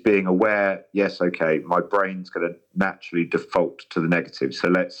awareness, is being aware, yes, okay, my brain's going to naturally default to the negative. So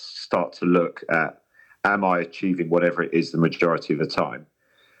let's start to look at, am I achieving whatever it is the majority of the time?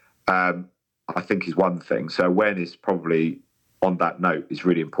 I think is one thing. So awareness, probably on that note, is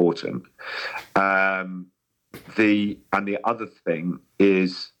really important. The other thing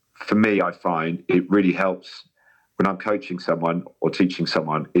is, for me, I find it really helps when I'm coaching someone or teaching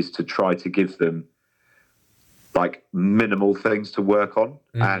someone, is to try to give them minimal things to work on,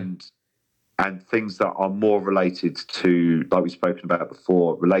 and things that are more related to, like we've spoken about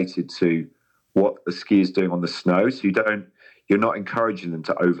before, related to what the ski is doing on the snow. So you're not encouraging them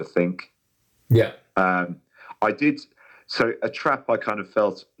to overthink. Yeah. So a trap I kind of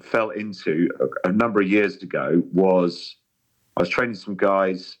fell into a number of years ago was, I was training some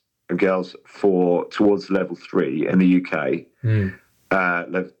guys and girls towards level 3 in the UK. And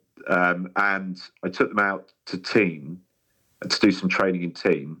I took them out to team to do some training in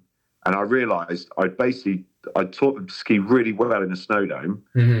team. And I realized I taught them to ski really well in a snow dome.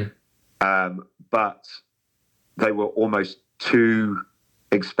 But they were almost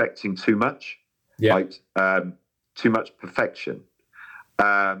expecting too much. Yeah. Too much perfection.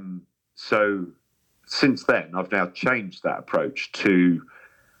 So since then, I've now changed that approach to,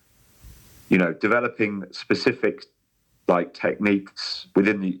 developing specific techniques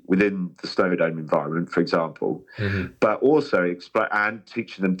within the snow dome environment, for example, but also and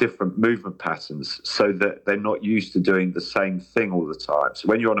teaching them different movement patterns so that they're not used to doing the same thing all the time. So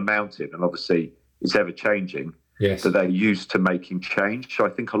when you're on a mountain, and obviously it's ever changing, yes, that they're used to making change. So I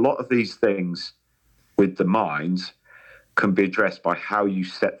think a lot of these things with the mind can be addressed by how you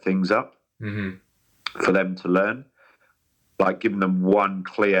set things up for them to learn, giving them one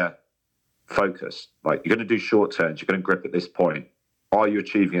clear focus. You're going to do short turns, you're going to grip at this point. Are you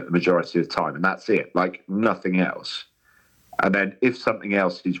achieving it the majority of the time? And that's it, nothing else. And then if something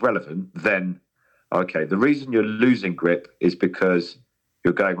else is relevant, then, okay, the reason you're losing grip is because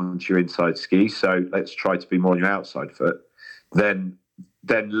you're going onto your inside ski, so let's try to be more on your outside foot. Then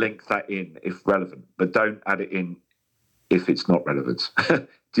link that in if relevant, but don't add it in if it's not relevant. Do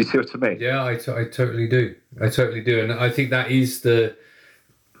you see what I mean? Yeah, I totally do. And I think that is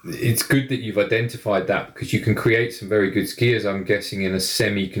it's good that you've identified that, because you can create some very good skiers, I'm guessing, in a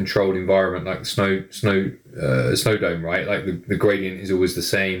semi-controlled environment like the snow dome, right? The gradient is always the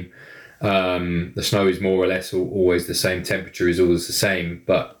same. The snow is more or less always the same. Temperature is always the same.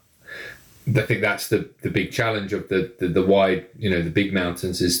 But I think that's the big challenge of the wide, the big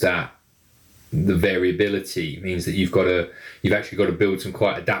mountains, is that the variability means that you've actually got to build some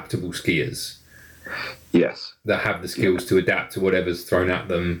quite adaptable skiers. Yes. That have the skills to adapt to whatever's thrown at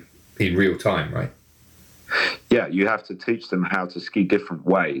them in real time, right? Yeah, you have to teach them how to ski different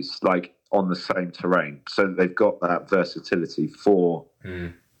ways, like on the same terrain, so that they've got that versatility for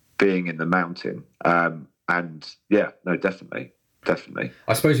being in the mountain. And yeah, no, definitely.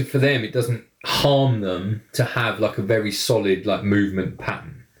 I suppose for them, it doesn't harm them to have like a very solid like movement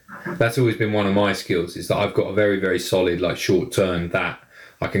pattern. That's always been one of my skills, is that I've got a very, very solid like short turn that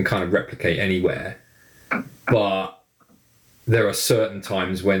I can kind of replicate anywhere. But there are certain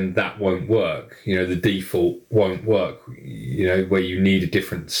times when that won't work. You know, the default won't work, you know, where you need a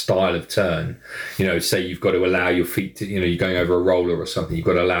different style of turn. You know, say you've got to allow your feet to, you know, you're going over a roller or something, you've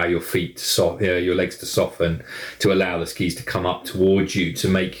got to allow your feet to your legs to soften, to allow the skis to come up towards you to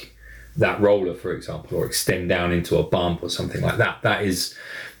make that roller, for example, or extend down into a bump or something like that. That is,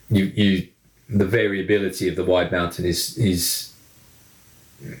 the variability of the wide mountain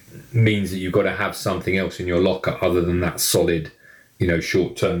means that you've got to have something else in your locker other than that solid, you know,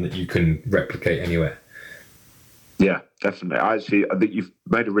 short term that you can replicate anywhere. Yeah, definitely. I think you've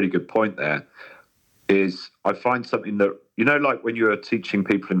made a really good point there. Is I find something that, you know, like when you're teaching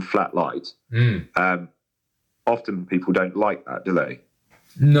people in flat light, often people don't like that, do they?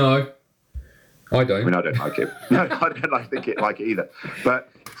 No, I don't. I mean, I don't like it. No, I don't like it either. But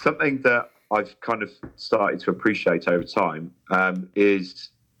something that I've kind of started to appreciate over time is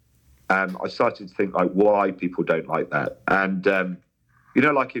I started to think like why people don't like that. And you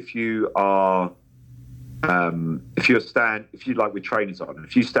know, like if you like with trainers on,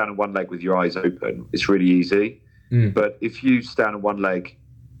 if you stand on one leg with your eyes open, it's really easy. But if you stand on one leg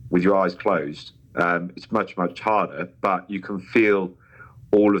with your eyes closed, it's much, much harder. But you can feel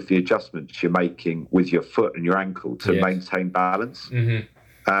all of the adjustments you're making with your foot and your ankle to maintain balance.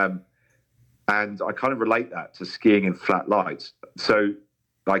 And I kind of relate that to skiing in flat light. So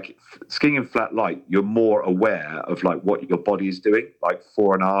like skiing in flat light, you're more aware of like what your body is doing, like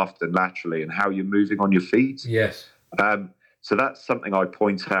fore and aft and laterally, and how you're moving on your feet. Yes. So that's something I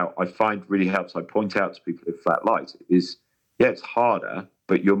point out, I find really helps. I point out to people in flat light is, yeah, it's harder,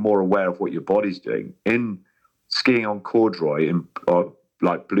 but you're more aware of what your body's doing. In skiing on corduroy or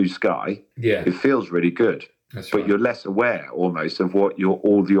like blue sky, it feels really good. But you're less aware almost of what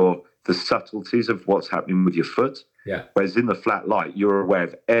the subtleties of what's happening with your foot. Yeah. Whereas in the flat light, you're aware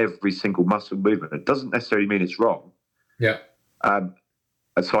of every single muscle movement. It doesn't necessarily mean it's wrong. Yeah. And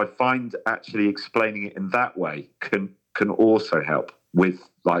so I find actually explaining it in that way can also help with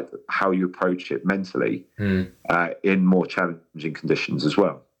like how you approach it mentally in more challenging conditions as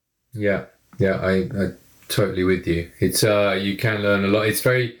well. Yeah. Yeah. I totally with you. It's you can learn a lot. It's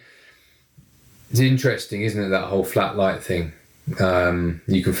interesting, isn't it? That whole flat light thing.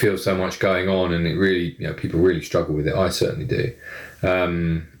 You can feel so much going on, and it really, you know, people really struggle with it. I certainly do.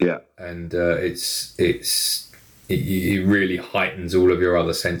 And it really heightens all of your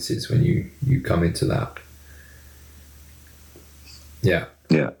other senses when you come into that. Yeah.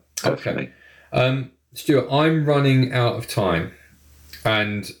 Yeah. Definitely. Okay. Stuart, I'm running out of time,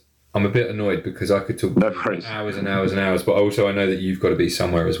 and I'm a bit annoyed because I could talk hours and hours and hours, but also I know that you've got to be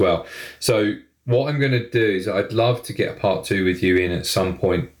somewhere as well. So what I'm going to do is I'd love to get a part 2 with you in at some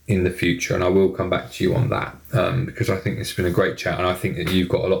point in the future, and I will come back to you on that because I think it's been a great chat, and I think that you've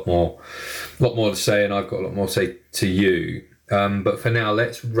got a lot more to say, and I've got a lot more to say to you. But for now,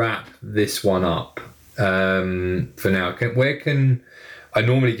 let's wrap this one up. For now, I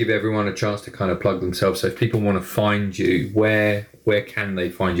normally give everyone a chance to kind of plug themselves. So if people want to find you, where can they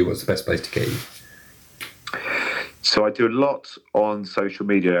find you? What's the best place to get you? So I do a lot on social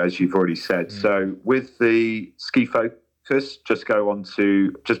media, as you've already said. So with the Ski Focus, just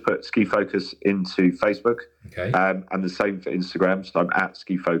put Ski Focus into Facebook. Okay. And the same for Instagram. So I'm at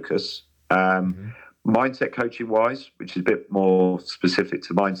Ski Focus. Mindset coaching wise, which is a bit more specific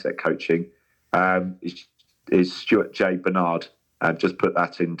to mindset coaching, is Stuart J. Bernard. Just put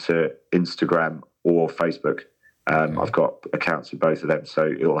that into Instagram or Facebook. I've got accounts with both of them, so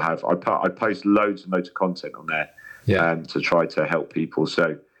it'll have. I post loads and loads of content on there to try to help people.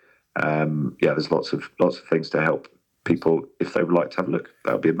 So there's lots of things to help people if they would like to have a look.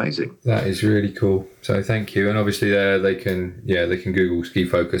 That would be amazing. That is really cool. So thank you. And obviously there they can Google Ski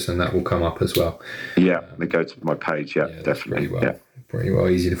Focus and that will come up as well. Yeah, they go to my page. Yeah, definitely. Pretty well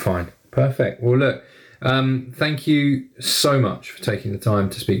easy to find. Perfect. Well, look. Thank you so much for taking the time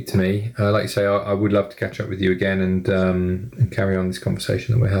to speak to me. Like you say, I would love to catch up with you again and carry on this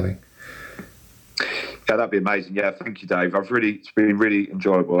conversation that we're having. Yeah, that'd be amazing. Yeah, thank you, Dave. It's been really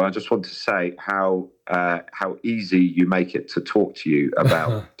enjoyable. I just want to say how easy you make it to talk to you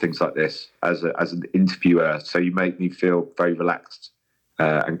about things like this as an interviewer. So you make me feel very relaxed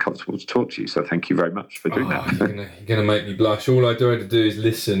and comfortable to talk to you. So thank you very much for doing that. You're gonna make me blush. All I try to do is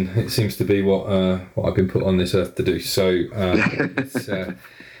listen. It seems to be what I've been put on this earth to do. So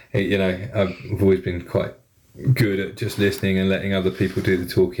I've always been quite good at just listening and letting other people do the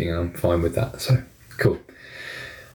talking, and I'm fine with that. So cool.